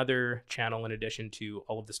have another channel in addition to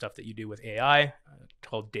all of the stuff that you do with AI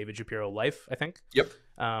called David Shapiro Life, I think. Yep.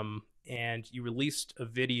 And you released a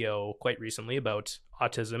video quite recently about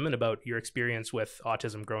autism and about your experience with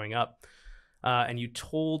autism growing up. And you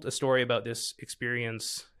told a story about this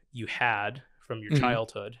experience you had from your Hmm.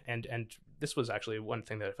 childhood. And this was actually one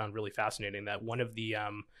thing that I found really fascinating, that one of the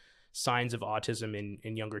signs of autism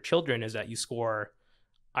in younger children is that you score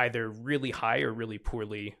either really high or really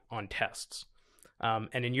poorly on tests.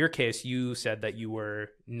 And in your case, you said that you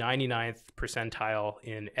were 99th percentile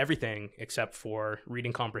in everything except for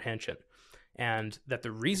reading comprehension. And that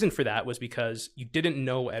the reason for that was because you didn't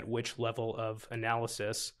know at which level of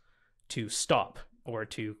analysis to stop or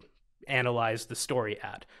to analyze the story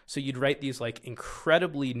at. So you'd write these like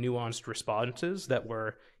incredibly nuanced responses that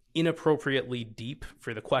were inappropriately deep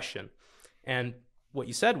for the question. And what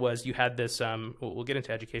you said was you had this, we'll get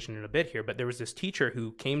into education in a bit here, but there was this teacher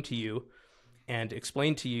who came to you and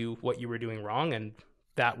explained to you what you were doing wrong, and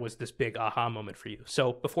that was this big aha moment for you.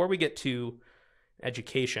 So before we get to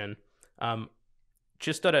education,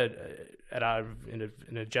 just on a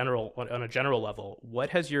general level, what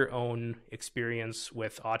has your own experience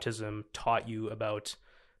with autism taught you about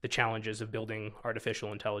the challenges of building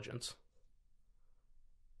artificial intelligence?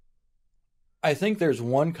 I think there's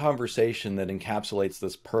one conversation that encapsulates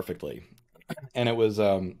this perfectly. And it was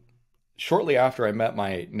shortly after I met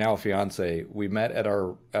my now fiance. We met at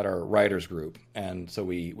our writers group, and so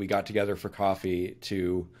we got together for coffee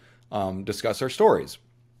to discuss our stories.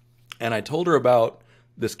 And I told her about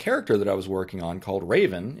this character that I was working on called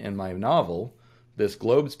Raven in my novel, this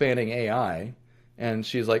globe-spanning AI. And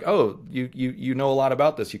she's like, "Oh, you know a lot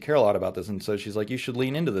about this. You care a lot about this." And so she's like, "You should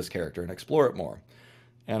lean into this character and explore it more."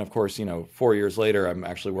 And of course, 4 years later, I'm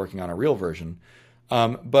actually working on a real version.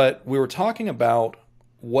 But we were talking about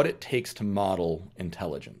what it takes to model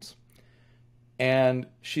intelligence. And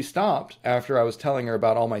she stopped after I was telling her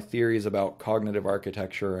about all my theories about cognitive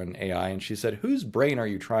architecture and AI. And she said, "Whose brain are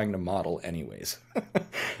you trying to model anyways?"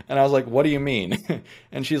 And I was like, "What do you mean?"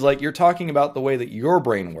 And she's like, "You're talking about the way that your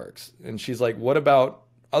brain works." And she's like, "What about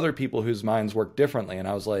other people whose minds work differently?" And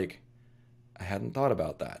I was like, I hadn't thought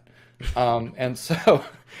about that. And so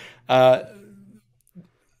uh,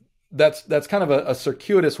 that's kind of a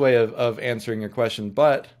circuitous way of answering your question.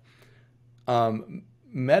 But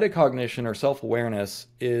metacognition or self-awareness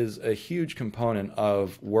is a huge component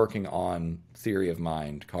of working on theory of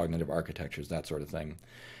mind, cognitive architectures, that sort of thing.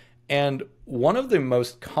 And one of the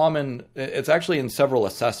most common, it's actually in several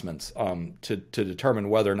assessments to determine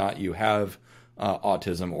whether or not you have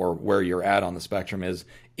autism or where you're at on the spectrum, is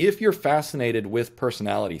if you're fascinated with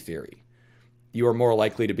personality theory, you are more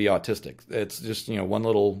likely to be autistic. It's just, one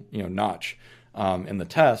little, notch in the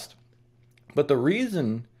test. But the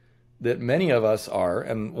reason that many of us are,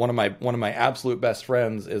 and one of my absolute best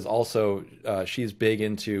friends is also, she's big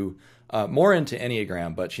into, more into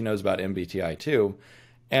Enneagram, but she knows about MBTI too.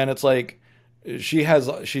 And it's like, she has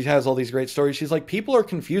all these great stories. She's like, people are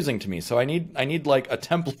confusing to me, so I need like a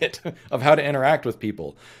template of how to interact with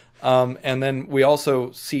people. And then we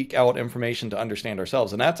also seek out information to understand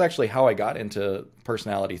ourselves. And that's actually how I got into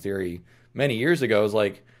personality theory many years ago. Is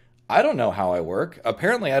like, I don't know how I work.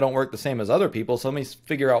 Apparently I don't work the same as other people, so let me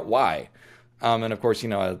figure out why. And of course,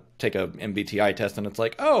 I take a MBTI test and it's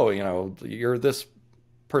like, oh, you're this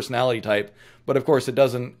personality type. But of course, it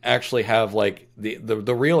doesn't actually have like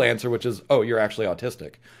the real answer, which is, oh, you're actually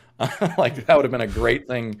autistic. Like that would have been a great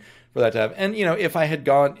thing for that to have. And if I had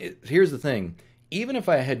gone, here's the thing: even if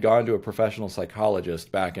I had gone to a professional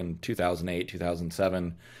psychologist back in 2008,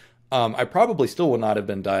 2007, I probably still would not have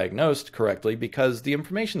been diagnosed correctly because the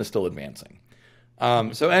information is still advancing.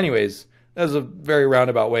 So, anyways, that's a very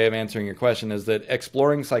roundabout way of answering your question: is that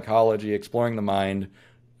exploring psychology, exploring the mind,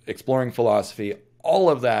 exploring philosophy,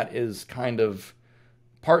 all of that is kind of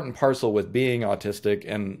part and parcel with being autistic,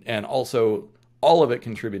 and also all of it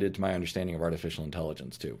contributed to my understanding of artificial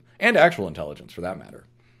intelligence too, and actual intelligence for that matter.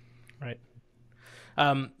 Right.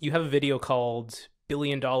 You have a video called $1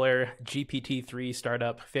 billion GPT-3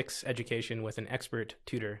 Startup Fix Education with an Expert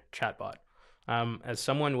Tutor Chatbot. As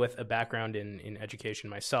someone with a background in education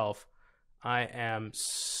myself, I am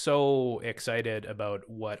so excited about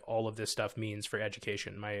what all of this stuff means for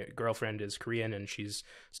education. My girlfriend is Korean and she's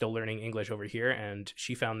still learning English over here, and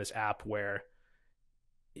she found this app where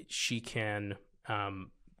she can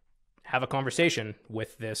have a conversation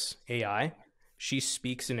with this AI. She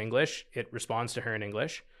speaks in English, it responds to her in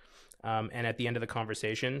English, and at the end of the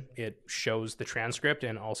conversation, it shows the transcript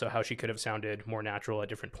and also how she could have sounded more natural at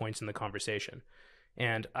different points in the conversation.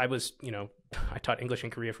 And I was, I taught English in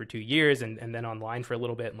Korea for 2 years and then online for a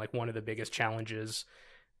little bit. And like one of the biggest challenges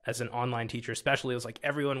as an online teacher, especially, it was like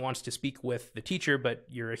everyone wants to speak with the teacher, but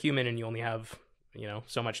you're a human and you only have,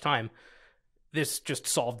 so much time. This just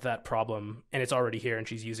solved that problem, and it's already here, and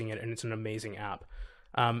she's using it, and it's an amazing app.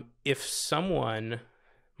 If someone,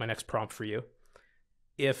 my next prompt for you,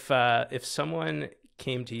 if someone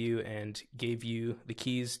came to you and gave you the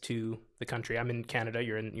keys to the country, I'm in Canada,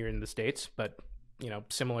 you're in the States, but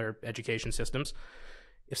similar education systems.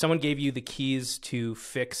 If someone gave you the keys to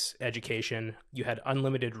fix education, you had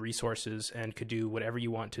unlimited resources and could do whatever you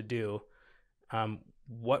want to do,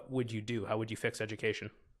 what would you do? How would you fix education?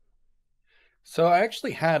 So I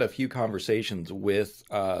actually had a few conversations with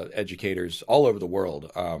educators all over the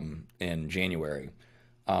world in January.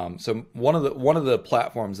 So one of the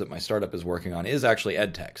platforms that my startup is working on is actually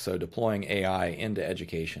EdTech, so deploying AI into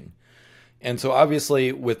education. And so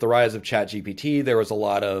obviously with the rise of ChatGPT, there was a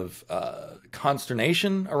lot of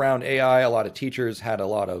consternation around AI. A lot of teachers had a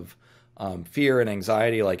lot of fear and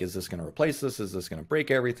anxiety, like, is this going to replace this? Is this going to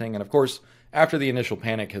break everything? And of course, after the initial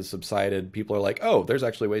panic has subsided, people are like, oh, there's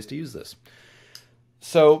actually ways to use this.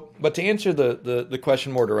 So, but to answer the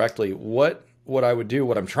question more directly, what I would do,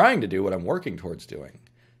 what I'm trying to do, what I'm working towards doing,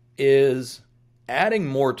 is adding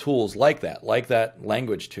more tools like that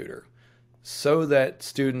language tutor, so that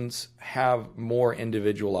students have more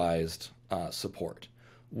individualized support.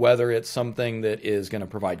 Whether it's something that is going to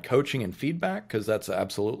provide coaching and feedback, because that's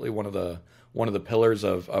absolutely one of the pillars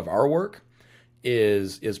of our work,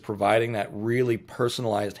 is providing that really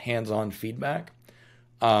personalized hands-on feedback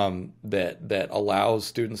that allows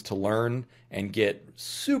students to learn and get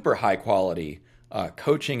super high quality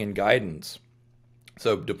coaching and guidance.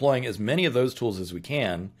 So deploying as many of those tools as we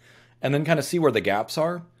can, and then kind of see where the gaps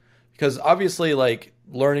are. Because obviously, like,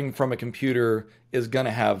 learning from a computer is going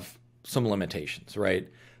to have some limitations, right?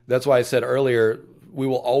 That's why I said earlier, we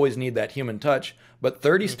will always need that human touch, but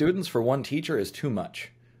 30 students for one teacher is too much,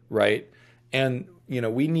 right? And,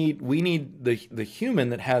 we need the human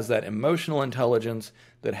that has that emotional intelligence,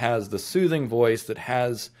 that has the soothing voice, that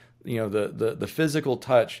has, the physical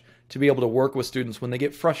touch to be able to work with students when they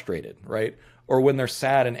get frustrated, right? Or when they're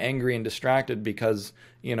sad and angry and distracted because,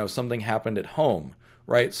 something happened at home.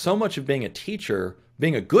 Right? So much of being a teacher,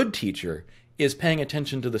 being a good teacher, is paying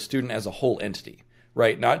attention to the student as a whole entity,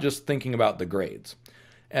 right? Not just thinking about the grades.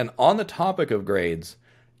 And on the topic of grades,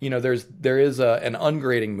 there is an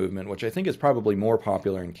ungrading movement, which I think is probably more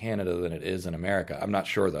popular in Canada than it is in America. I'm not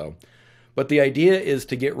sure though. But the idea is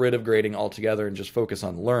to get rid of grading altogether and just focus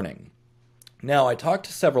on learning. Now, I talked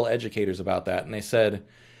to several educators about that, and they said,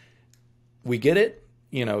 we get it.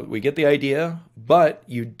 We get the idea, but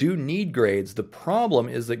you do need grades. The problem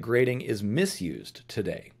is that grading is misused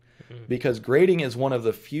today, because grading is one of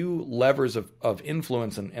the few levers of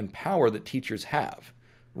influence and power that teachers have,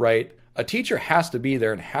 right? A teacher has to be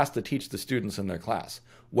there and has to teach the students in their class,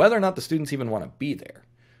 whether or not the students even want to be there,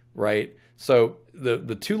 right? So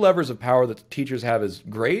the two levers of power that teachers have is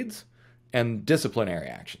grades and disciplinary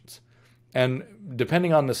actions. And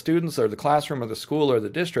depending on the students or the classroom or the school or the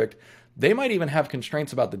district, they might even have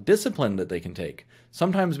constraints about the discipline that they can take,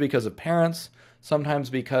 sometimes because of parents, sometimes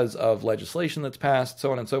because of legislation that's passed,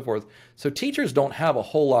 so on and so forth. So teachers don't have a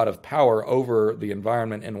whole lot of power over the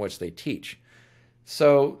environment in which they teach.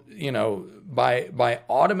 So, by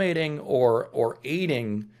automating or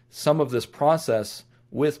aiding some of this process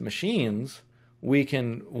with machines, we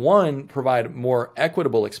can, one, provide more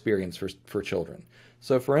equitable experience for children.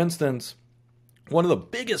 So, for instance, one of the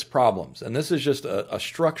biggest problems, and this is just a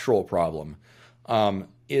structural problem,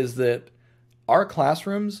 is that our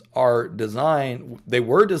classrooms were designed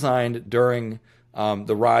during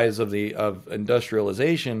the rise of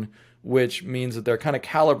industrialization, which means that they're kind of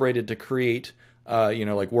calibrated to create,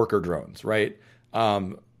 like worker drones, right?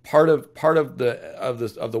 Part of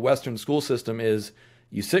the Western school system is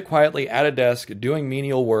you sit quietly at a desk doing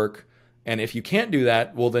menial work, and if you can't do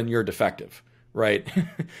that, well, then you're defective. Right.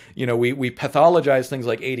 We pathologize things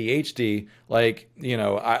like ADHD. Like,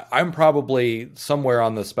 I'm probably somewhere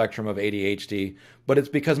on the spectrum of ADHD, but it's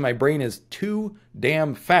because my brain is too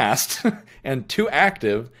damn fast and too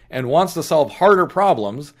active and wants to solve harder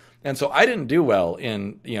problems. And so I didn't do well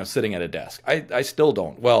in, sitting at a desk. I still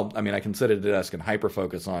don't. Well, I mean, I can sit at a desk and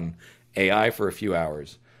hyper-focus on AI for a few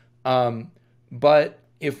hours. But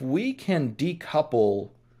if we can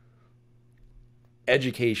decouple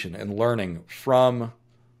education and learning from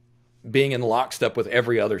being in lockstep with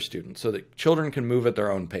every other student so that children can move at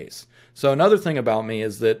their own pace. So another thing about me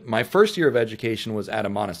is that my first year of education was at a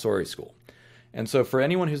Montessori school. And so for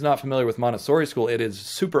anyone who's not familiar with Montessori school, it is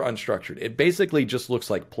super unstructured. It basically just looks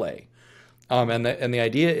like play. And the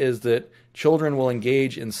idea is that children will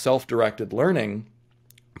engage in self-directed learning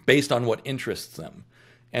based on what interests them.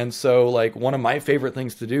 And so like one of my favorite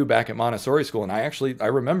things to do back at Montessori school, and I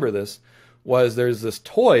remember this, was there's this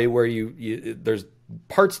toy where there's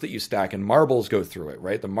parts that you stack and marbles go through it,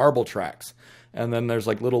 right? The marble tracks. And then there's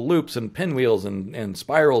like little loops and pinwheels and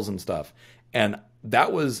spirals and stuff. And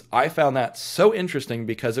I found that so interesting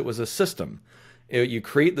because it was a system. You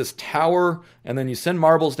create this tower and then you send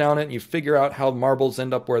marbles down it and you figure out how marbles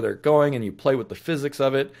end up where they're going and you play with the physics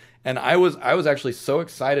of it. And I was actually so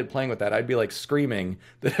excited playing with that. I'd be like screaming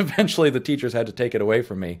that eventually the teachers had to take it away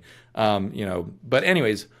from me. But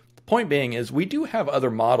anyways, the point being is we do have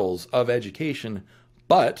other models of education,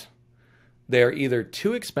 but they're either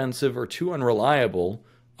too expensive or too unreliable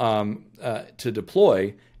to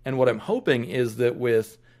deploy. And what I'm hoping is that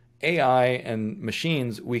with AI and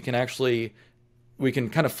machines, we can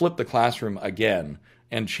kind of flip the classroom again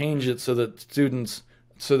and change it so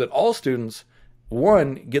that all students,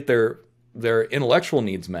 one, get their intellectual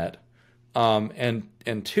needs met,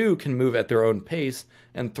 and two, can move at their own pace,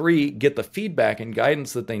 and three, get the feedback and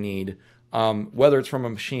guidance that they need, whether it's from a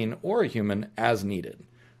machine or a human, as needed.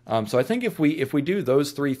 So I think if we do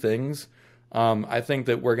those three things, I think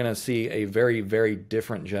that we're going to see a very, very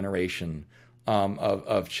different generation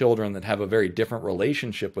of children that have a very different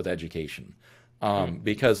relationship with education.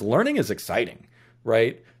 Because learning is exciting,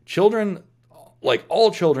 right? Children, like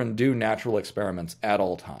all children, do natural experiments at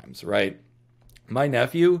all times, right? My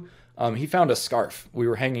nephew, he found a scarf. We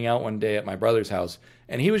were hanging out one day at my brother's house,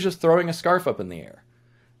 and he was just throwing a scarf up in the air.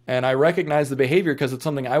 And I recognized the behavior because it's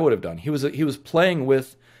something I would have done. He was playing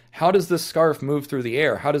with, how does this scarf move through the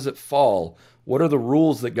air? How does it fall? What are the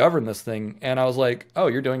rules that govern this thing? And I was like, oh,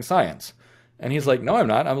 you're doing science. And he's like, no, I'm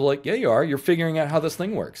not. I was like, yeah, you are. You're figuring out how this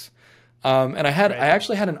thing works. And I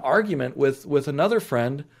actually had an argument with another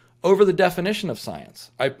friend over the definition of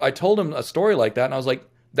science. I told him a story like that, and I was like,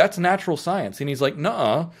 that's natural science. And he's like,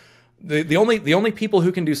 nuh-uh. The only people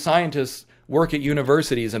who can do scientists work at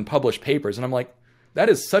universities and publish papers. And I'm like, that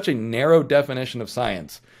is such a narrow definition of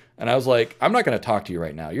science. And I was like, I'm not going to talk to you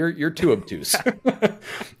right now. You're too obtuse.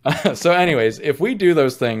 So anyways, if we do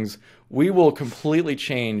those things, we will completely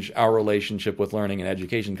change our relationship with learning and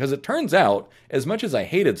education. Because it turns out, as much as I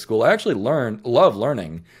hated school, I actually love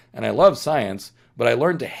learning, and I love science, but I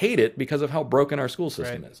learned to hate it because of how broken our school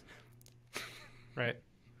system is. Right.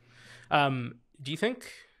 Do you think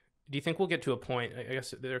we'll get to a point, I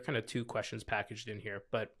guess there are kind of two questions packaged in here,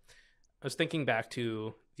 but I was thinking back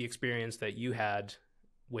to the experience that you had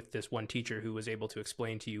with this one teacher who was able to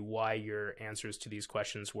explain to you why your answers to these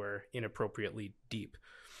questions were inappropriately deep.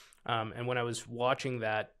 And when I was watching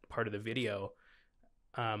that part of the video,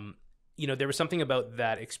 there was something about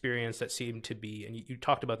that experience that seemed to be, and you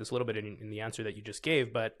talked about this a little bit in the answer that you just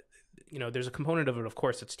gave, but there's a component of it, of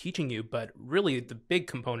course, that's teaching you, but really the big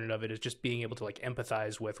component of it is just being able to like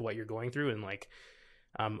empathize with what you're going through and like,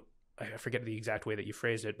 I forget the exact way that you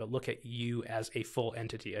phrased it, but look at you as a full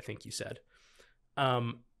entity, I think you said.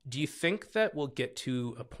 Do you think that we'll get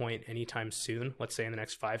to a point anytime soon, let's say in the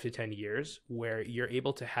next 5 to 10 years, where you're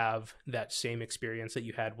able to have that same experience that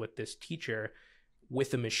you had with this teacher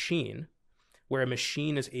with a machine, where a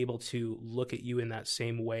machine is able to look at you in that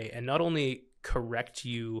same way and not only correct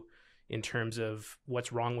you in terms of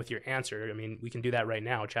what's wrong with your answer? I mean, we can do that right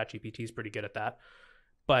now. ChatGPT is pretty good at that.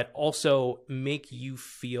 But also make you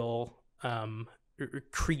feel,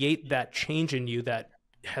 create that change in you that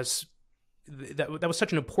was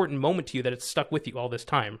such an important moment to you that it's stuck with you all this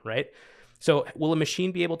time, right? So will a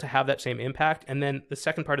machine be able to have that same impact? And then the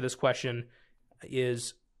second part of this question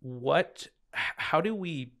is how do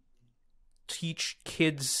we teach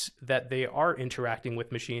kids that they are interacting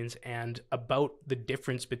with machines and about the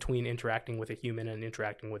difference between interacting with a human and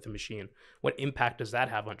interacting with a machine? What impact does that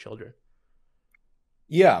have on children?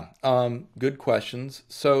 Yeah, good questions.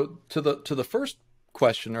 So to the first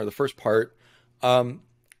question, or the first part,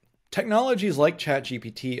 technologies like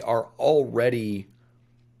ChatGPT are already,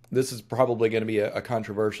 this is probably going to be a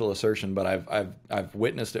controversial assertion, but I've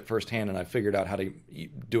witnessed it firsthand and I've figured out how to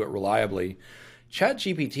do it reliably.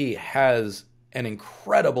 ChatGPT has an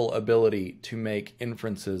incredible ability to make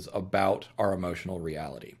inferences about our emotional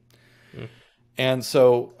reality. Mm. And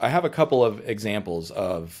so I have a couple of examples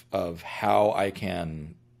of how I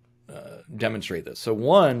can demonstrate this. So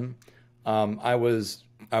one, I was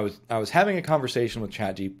having a conversation with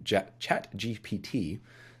ChatGPT.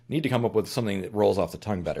 Need to come up with something that rolls off the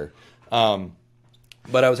tongue better.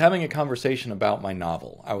 But I was having a conversation about my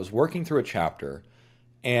novel. I was working through a chapter,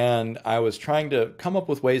 and I was trying to come up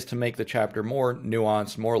with ways to make the chapter more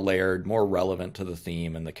nuanced, more layered, more relevant to the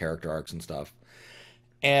theme and the character arcs and stuff.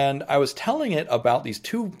 And I was telling it about these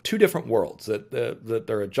two different worlds, that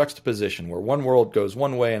they're a juxtaposition where one world goes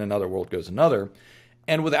one way and another world goes another.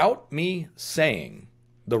 And without me saying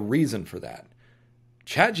the reason for that,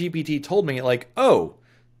 ChatGPT told me like, oh,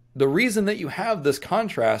 the reason that you have this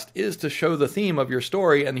contrast is to show the theme of your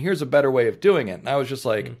story, and here's a better way of doing it. And I was just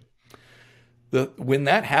like, when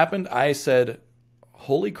that happened, I said,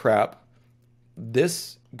 holy crap,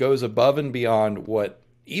 this goes above and beyond what,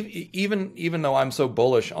 even though I'm so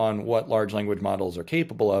bullish on what large language models are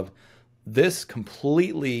capable of, this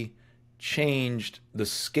completely changed the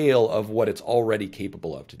scale of what it's already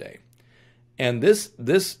capable of today. And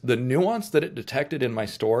the nuance that it detected in my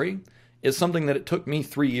story is something that it took me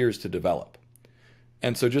 3 years to develop.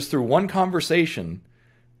 And so just through one conversation,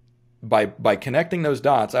 by connecting those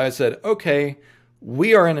dots, I said, okay,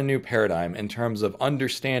 we are in a new paradigm in terms of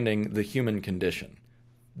understanding the human condition,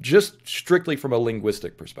 just strictly from a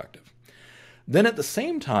linguistic perspective. Then at the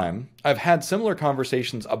same time, I've had similar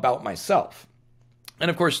conversations about myself.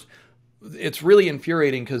 And of course, it's really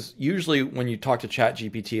infuriating because usually when you talk to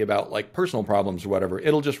ChatGPT about like personal problems or whatever,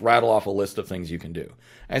 it'll just rattle off a list of things you can do.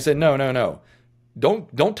 And I said, no.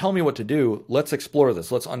 Don't tell me what to do. Let's explore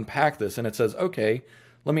this. Let's unpack this. And it says, okay,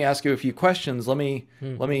 let me ask you a few questions. Let me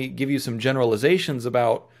give you some generalizations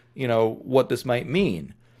about, what this might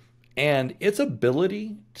mean. And its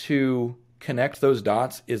ability to connect those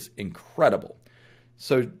dots is incredible.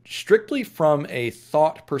 So strictly from a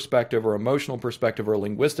thought perspective or emotional perspective or a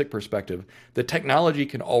linguistic perspective, the technology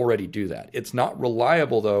can already do that. It's not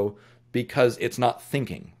reliable, though, because it's not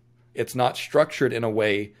thinking. It's not structured in a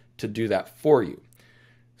way to do that for you.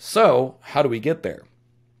 So how do we get there?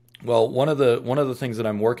 Well, one of the things that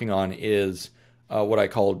I'm working on is what I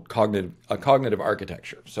call cognitive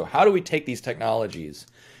architecture. So how do we take these technologies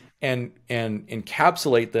and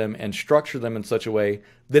encapsulate them and structure them in such a way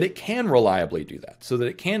that it can reliably do that, so that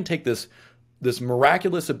it can take this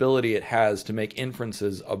miraculous ability it has to make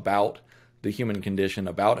inferences about the human condition,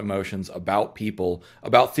 about emotions, about people,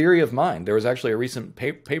 about theory of mind. There was actually a recent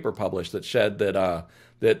paper published that said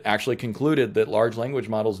that actually concluded that large language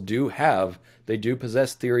models do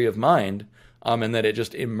possess theory of mind, and that it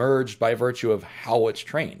just emerged by virtue of how it's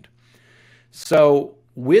trained. So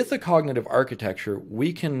with a cognitive architecture,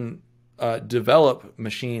 we can develop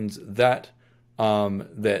machines that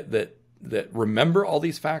remember all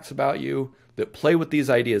these facts about you, that play with these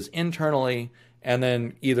ideas internally, and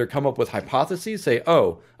then either come up with hypotheses, say,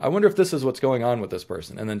 oh, I wonder if this is what's going on with this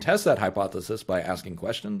person, and then test that hypothesis by asking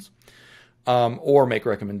questions, or make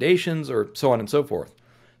recommendations, or so on and so forth.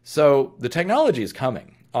 So the technology is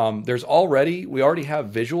coming. We already have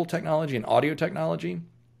visual technology and audio technology.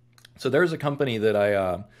 So there's a company that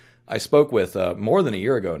I spoke with more than a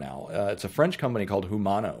year ago now. It's a French company called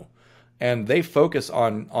Humano, and they focus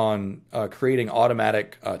on creating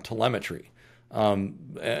automatic telemetry,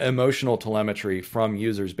 emotional telemetry from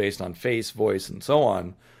users based on face, voice, and so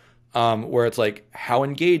on, where it's like, how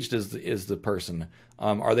engaged is the person?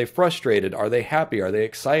 Are they frustrated? Are they happy? Are they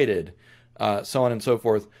excited? So on and so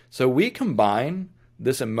forth. So we combine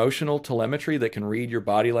this emotional telemetry that can read your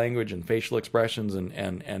body language and facial expressions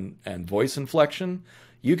and voice inflection.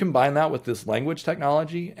 You combine that with this language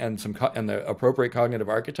technology and the appropriate cognitive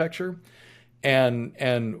architecture,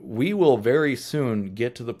 and we will very soon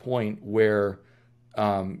get to the point where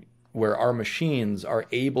our machines are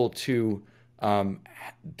able to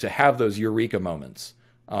have those eureka moments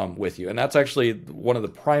with you. And that's actually one of the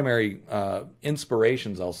primary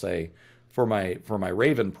inspirations, I'll say, for my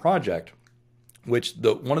Raven project, which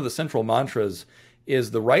one of the central mantras is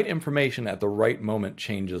the right information at the right moment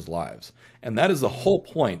changes lives. And that is the whole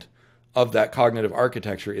point of that cognitive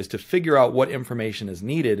architecture, is to figure out what information is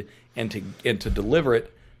needed and to deliver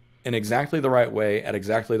it in exactly the right way at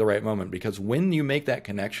exactly the right moment. Because when you make that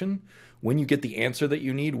connection, when you get the answer that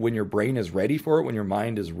you need, when your brain is ready for it, when your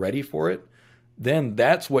mind is ready for it, then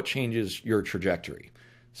that's what changes your trajectory.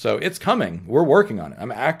 So it's coming. We're working on it.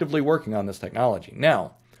 I'm actively working on this technology.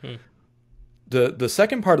 Now, the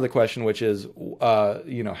second part of the question, which is, how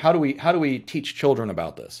do we teach children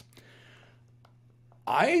about this?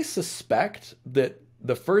 I suspect that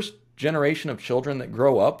the first generation of children that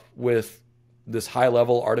grow up with this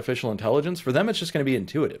high-level artificial intelligence, for them, it's just going to be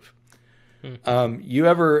intuitive. You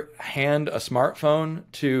ever hand a smartphone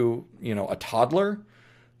to, a toddler?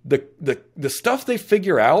 The stuff they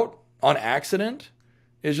figure out on accident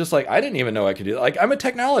is just like, I didn't even know I could do that. Like, I'm a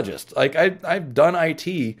technologist. Like, I've done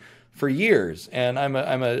IT for years, and I'm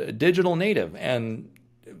a digital native. And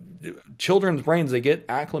children's brains, they get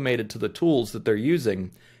acclimated to the tools that they're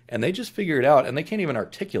using, and they just figure it out, and they can't even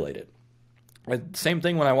articulate it. Same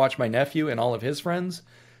thing when I watch my nephew and all of his friends,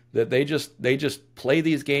 that they just play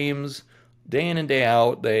these games day in and day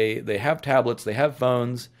out. They have tablets, they have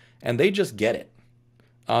phones, and they just get it.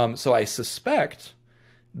 So I suspect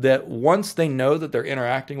that once they know that they're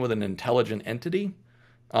interacting with an intelligent entity,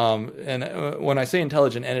 and when I say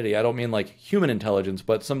intelligent entity, I don't mean like human intelligence,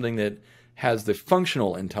 but something that has the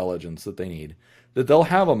functional intelligence that they need, that they'll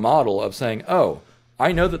have a model of saying, oh,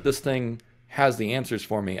 I know that this thing has the answers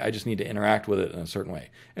for me. I just need to interact with it in a certain way.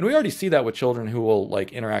 And we already see that with children who will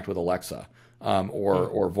like interact with Alexa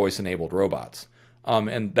or voice-enabled robots.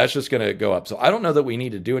 And that's just going to go up. So I don't know that we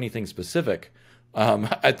need to do anything specific.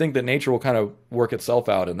 I think that nature will kind of work itself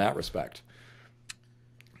out in that respect.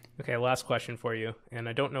 Okay, last question for you. And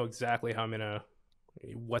I don't know exactly how I'm going to,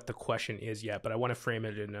 what the question is yet, but I want to frame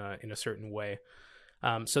it in a certain way.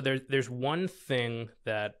 So there's one thing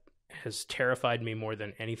that has terrified me more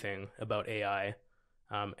than anything about AI.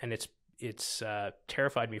 And it's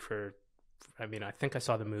terrified me for, I mean, I think I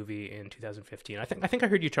saw the movie in 2015. I think I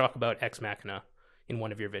heard you talk about Ex Machina in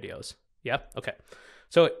one of your videos. Yeah. Okay.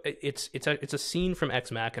 So it's a scene from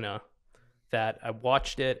Ex Machina that I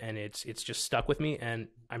watched it and it's just stuck with me and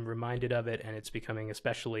I'm reminded of it and it's becoming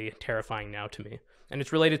especially terrifying now to me. And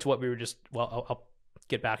it's related to what we were just, well, I'll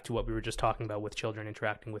get back to what we were just talking about with children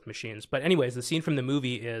interacting with machines. But anyways, the scene from the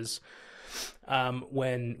movie is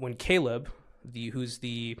when Caleb, who's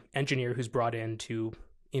the engineer who's brought in to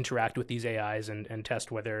interact with these AIs and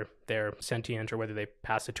test whether they're sentient or whether they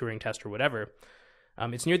pass the Turing test or whatever.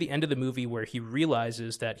 It's near the end of the movie where he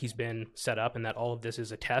realizes that he's been set up and that all of this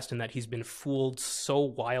is a test and that he's been fooled so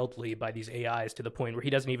wildly by these AIs to the point where he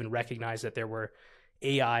doesn't even recognize that there were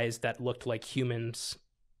AIs that looked like humans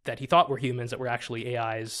that he thought were humans that were actually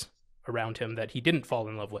AIs around him that he didn't fall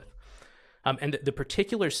in love with. And the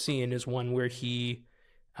particular scene is one where he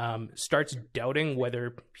starts doubting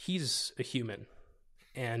whether he's a human.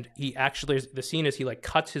 And he actually, the scene is he like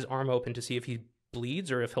cuts his arm open to see if he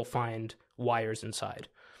bleeds or if he'll find wires inside.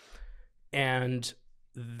 And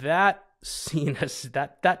that scene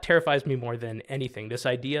that terrifies me more than anything. This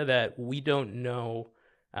idea that we don't know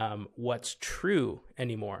what's true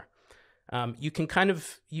anymore. You can kind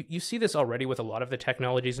of you see this already with a lot of the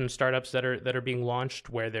technologies and startups that are being launched,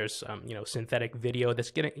 where there's synthetic video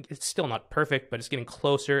that's it's still not perfect, but it's getting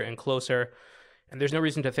closer and closer. And there's no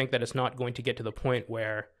reason to think that it's not going to get to the point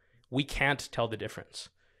where we can't tell the difference.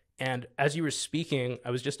 And as you were speaking,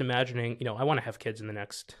 I was just imagining, I want to have kids in the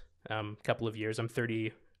next couple of years. I'm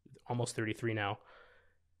 30, almost 33 now.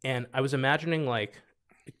 And I was imagining like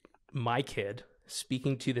my kid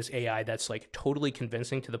speaking to this AI that's like totally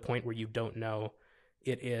convincing to the point where you don't know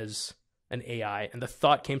it is an AI. And the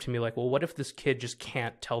thought came to me like, well, what if this kid just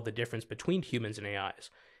can't tell the difference between humans and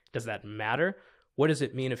AIs? Does that matter? What does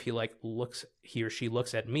it mean if he or she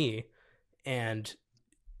looks at me and,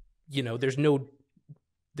 there's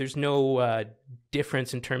no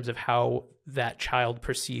difference in terms of how that child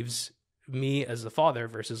perceives me as the father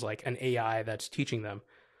versus like an AI that's teaching them.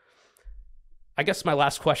 I guess my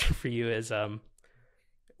last question for you is, my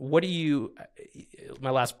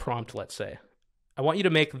last prompt, let's say, I want you to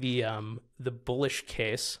make the bullish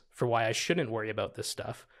case for why I shouldn't worry about this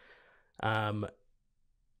stuff.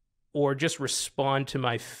 Or just respond to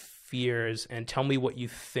my fears and tell me what you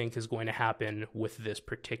think is going to happen with this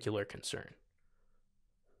particular concern.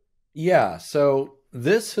 Yeah, so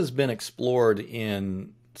this has been explored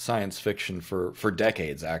in science fiction for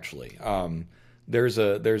decades, actually. There's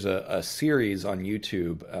a series on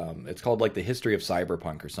YouTube. It's called like The History of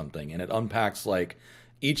Cyberpunk or something, and it unpacks like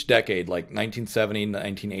each decade, like 1970,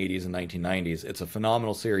 1980s, and 1990s. It's a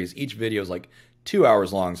phenomenal series. Each video is like 2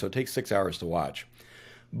 hours long, so it takes 6 hours to watch.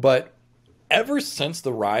 But ever since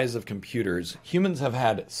the rise of computers, humans have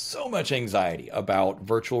had so much anxiety about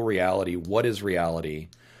virtual reality. What is reality?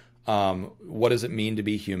 What does it mean to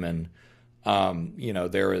be human?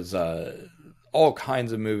 There is all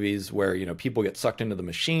kinds of movies where, people get sucked into the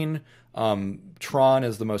machine. Tron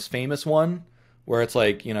is the most famous one, where it's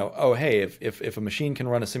like, oh, hey, if a machine can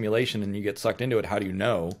run a simulation and you get sucked into it, how do you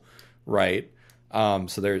know? Right.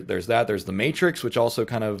 So there's that. There's The Matrix, which also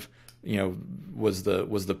kind of, was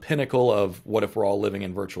the pinnacle of what if we're all living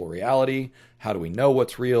in virtual reality? How do we know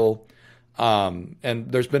what's real? And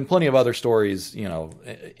there's been plenty of other stories,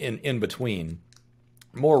 in between.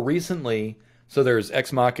 More recently, so there's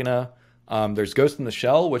Ex Machina, there's Ghost in the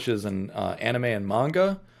Shell, which is an anime and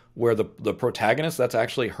manga, where the protagonist, that's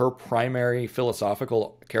actually her primary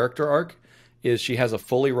philosophical character arc, is she has a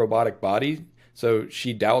fully robotic body, so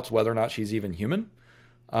she doubts whether or not she's even human.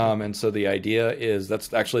 And so the idea is,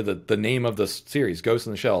 that's actually the name of the series, Ghost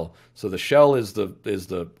in the Shell. So the shell is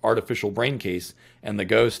the artificial brain case, and the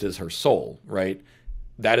ghost is her soul, right?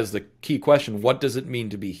 That is the key question. What does it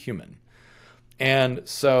mean to be human? And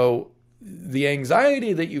so the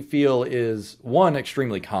anxiety that you feel is, one,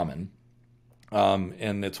 extremely common.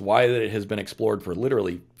 And it's why that it has been explored for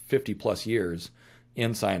literally 50 plus years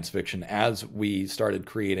in science fiction as we started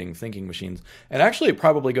creating thinking machines. And actually, it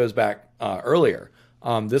probably goes back earlier.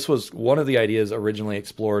 This was one of the ideas originally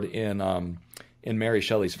explored in Mary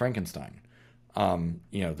Shelley's Frankenstein.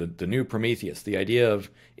 The new Prometheus, the idea of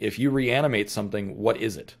if you reanimate something, what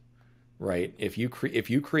is it, right? If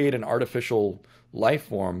you create an artificial life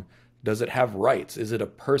form, does it have rights? Is it a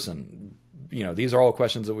person? These are all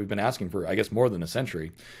questions that we've been asking for, I guess, more than a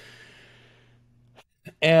century.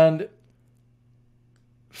 And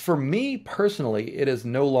for me personally, it is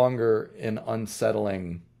no longer an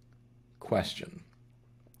unsettling question.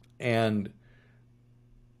 And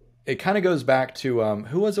it kind of goes back to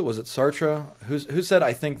who was it? Was it Sartre who said,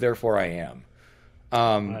 "I think, therefore I am"?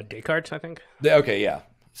 Descartes, I think. Okay, yeah,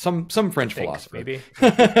 some French philosopher, maybe.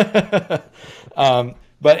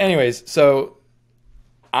 But anyways, so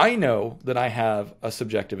I know that I have a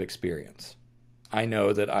subjective experience. I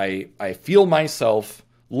know that I feel myself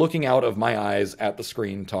looking out of my eyes at the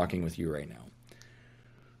screen talking with you right now.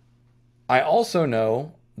 I also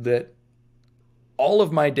know that all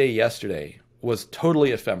of my day yesterday was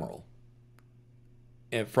totally ephemeral.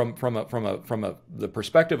 And from the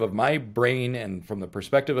perspective of my brain and from the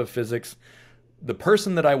perspective of physics, the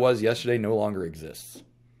person that I was yesterday no longer exists,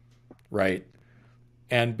 right?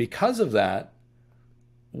 And because of that,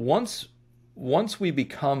 once we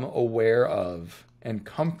become aware of and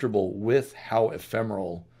comfortable with how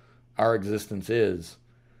ephemeral our existence is,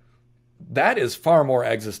 that is far more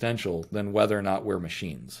existential than whether or not we're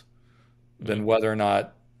machines, than whether or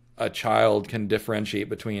not a child can differentiate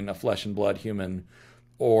between a flesh and blood human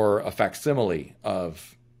or a facsimile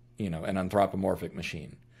of, an anthropomorphic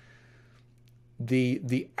machine.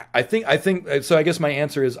 I think so. I guess my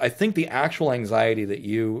answer is I think the actual anxiety that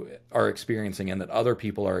you are experiencing and that other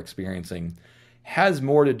people are experiencing has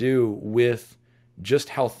more to do with just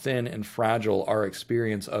how thin and fragile our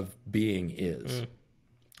experience of being is.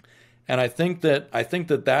 And I think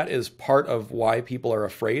that is part of why people are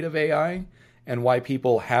afraid of AI and why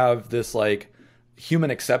people have this like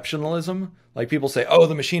human exceptionalism. Like people say, oh,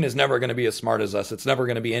 the machine is never going to be as smart as us. It's never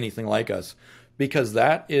going to be anything like us, because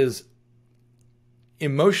that is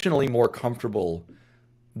emotionally more comfortable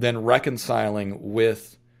than reconciling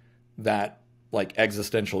with that like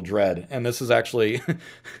existential dread. And this is actually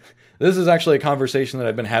a conversation that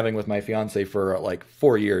I've been having with my fiance for like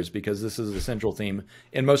 4 years, because this is a central theme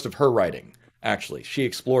in most of her writing. Actually, she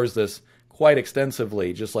explores this quite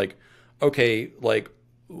extensively, just like, okay, like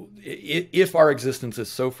if our existence is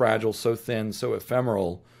so fragile, so thin, so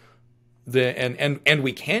ephemeral, and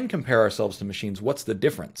we can compare ourselves to machines, what's the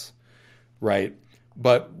difference, right?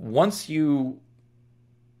 But once you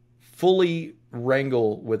fully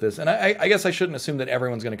wrangle with this, and I guess I shouldn't assume that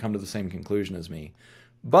everyone's going to come to the same conclusion as me,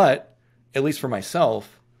 but at least for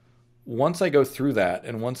myself, once I go through that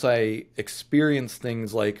and once I experience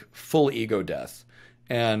things like full ego death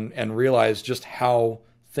and realize just how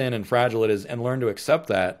thin and fragile it is and learn to accept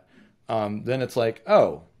that, then it's like,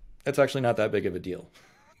 oh, it's actually not that big of a deal.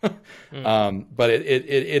 But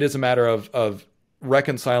it is a matter of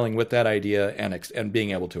reconciling with that idea and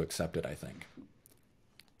being able to accept it, I think.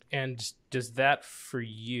 And does that for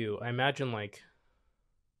you, I imagine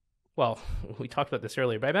well, we talked about this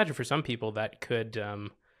earlier, but I imagine for some people that could,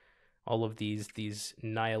 all of these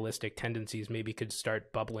nihilistic tendencies maybe could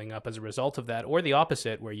start bubbling up as a result of that, or the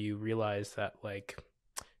opposite, where you realize that we're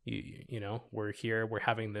here, we're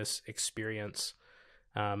having this experience,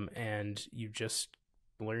 and you just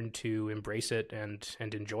learn to embrace it and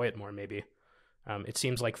enjoy it more, maybe. It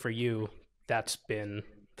seems like for you, that's been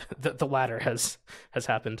the latter has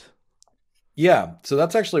happened. Yeah, so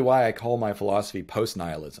that's actually why I call my philosophy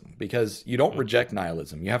post-nihilism, because you don't reject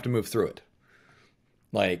nihilism, you have to move through it.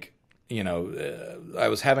 Like, I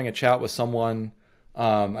was having a chat with someone,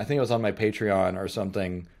 I think it was on my Patreon or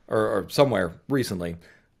something, or somewhere recently,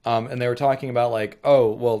 and they were talking about like,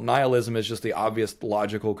 oh, well, nihilism is just the obvious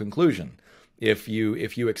logical conclusion. If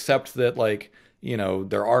you accept that, like,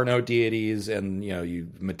 there are no deities and,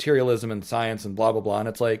 materialism and science and blah, blah, blah. And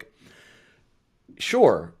it's like,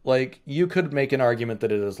 sure, like you could make an argument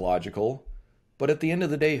that it is logical, but at the end of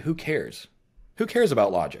the day, who cares? Who cares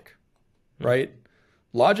about logic, right?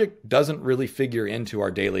 Logic doesn't really figure into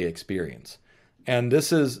our daily experience. And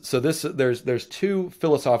there's two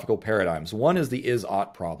philosophical paradigms. One is the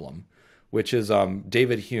is-ought problem, which is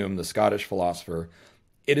David Hume, the Scottish philosopher.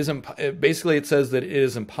 Basically it says that it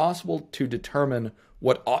is impossible to determine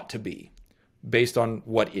what ought to be based on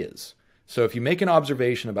what is. So if you make an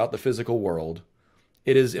observation about the physical world,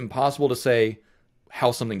 it is impossible to say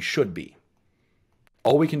how something should be.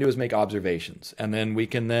 all we can do is make observations. And then we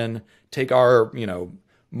can then take our,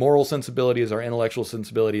 moral sensibilities, our intellectual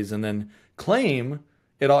sensibilities, and then claim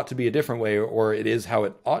it ought to be a different way, or it is how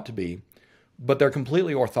it ought to be. But they're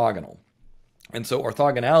completely orthogonal. And so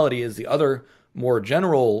orthogonality is the other more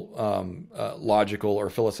general logical or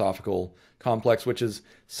philosophical complex, which is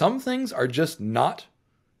some things are just not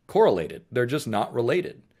correlated. They're just not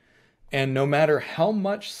related. And no matter how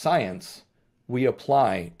much science we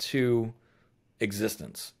apply to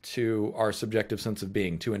existence, to our subjective sense of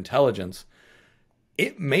being, to intelligence,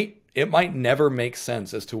 it might never make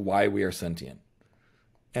sense as to why we are sentient.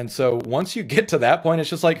 And so once you get to that point, it's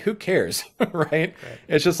just like, who cares, right?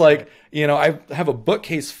 It's just like, I have a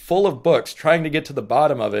bookcase full of books trying to get to the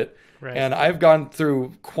bottom of it. Right. And I've gone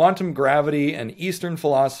through quantum gravity and Eastern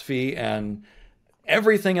philosophy and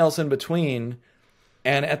everything else in between.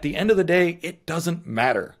 And at the end of the day, it doesn't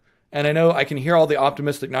matter. And I know I can hear all the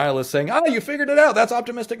optimistic nihilists saying, you figured it out. That's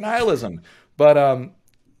optimistic nihilism. But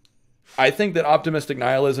I think that optimistic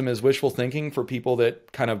nihilism is wishful thinking for people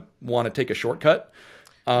that kind of want to take a shortcut.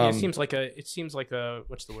 It seems like a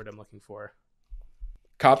what's the word I'm looking for?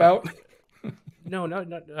 Cop out? No,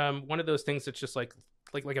 one of those things that's just like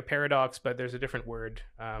a paradox, but there's a different word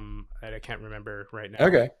that I can't remember right now.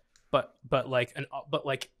 Okay. But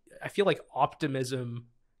I feel like optimism,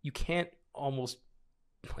 you can't almost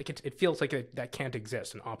like it feels like that can't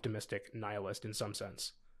exist, an optimistic nihilist in some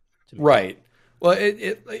sense. Right. Well,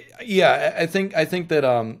 I think that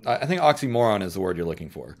I think oxymoron is the word you're looking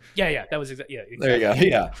for. Yeah, that was exactly. There you go.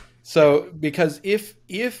 Yeah. So because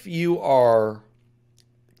if you are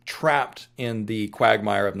trapped in the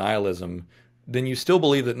quagmire of nihilism, then you still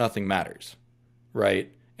believe that nothing matters,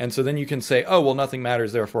 right? And so then you can say, oh, well, nothing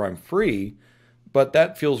matters, therefore I'm free, but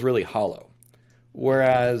that feels really hollow.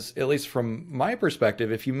 Whereas, at least from my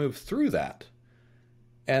perspective, if you move through that,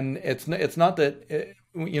 and it's not that.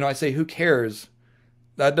 I say, who cares?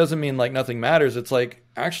 That doesn't mean like nothing matters. It's like,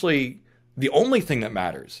 actually, the only thing that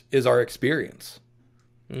matters is our experience.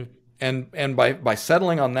 Mm. And by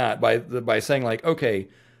settling on that, by saying like, okay,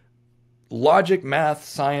 logic, math,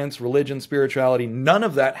 science, religion, spirituality, none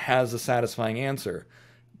of that has a satisfying answer.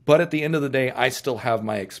 But at the end of the day, I still have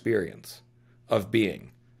my experience of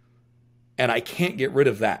being. And I can't get rid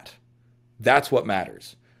of that. That's what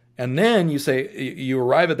matters. And then you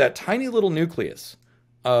arrive at that tiny little nucleus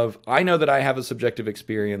of, I know that I have a subjective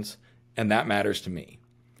experience and that matters to me.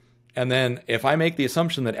 And then if I make the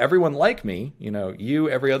assumption that everyone like me, you,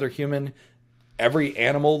 every other human, every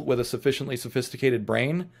animal with a sufficiently sophisticated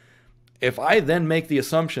brain, if I then make the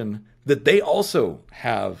assumption that they also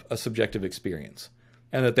have a subjective experience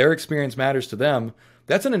and that their experience matters to them,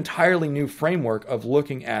 that's an entirely new framework of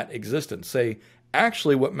looking at existence. Say,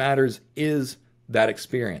 actually what matters is that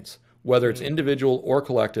experience, whether it's individual or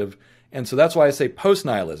collective. And so that's why I say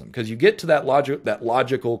post-nihilism, because you get to that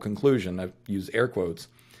logical conclusion, I've used air quotes,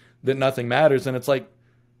 that nothing matters. And it's like,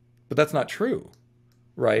 but that's not true,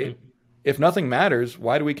 right? Mm-hmm. If nothing matters,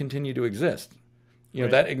 why do we continue to exist?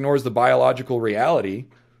 That ignores the biological reality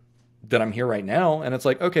that I'm here right now. And it's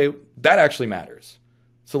like, okay, that actually matters.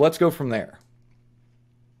 So let's go from there.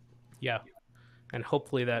 Yeah. And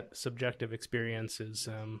hopefully that subjective experience is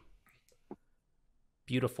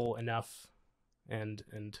beautiful enough and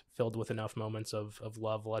filled with enough moments of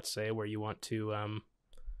love, let's say, where you want to,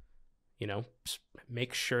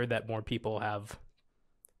 make sure that more people have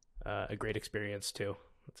a great experience too.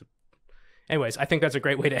 Anyways, I think that's a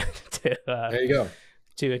great way to there you go.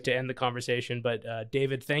 To end the conversation. But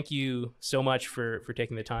David, thank you so much for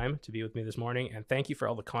taking the time to be with me this morning. And thank you for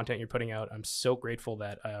all the content you're putting out. I'm so grateful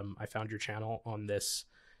that I found your channel on this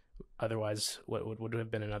otherwise what would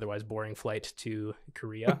have been an otherwise boring flight to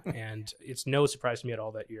Korea. And it's no surprise to me at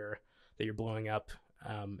all that you're blowing up,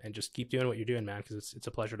 and just keep doing what you're doing, man, because it's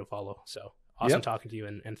a pleasure to follow. So awesome talking to you,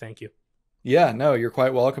 and thank you. Yeah, no, you're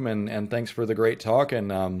quite welcome. And thanks for the great talk. And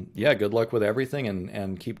good luck with everything,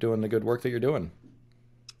 and keep doing the good work that you're doing.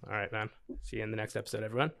 All right, man. See you in the next episode,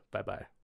 everyone. Bye-bye.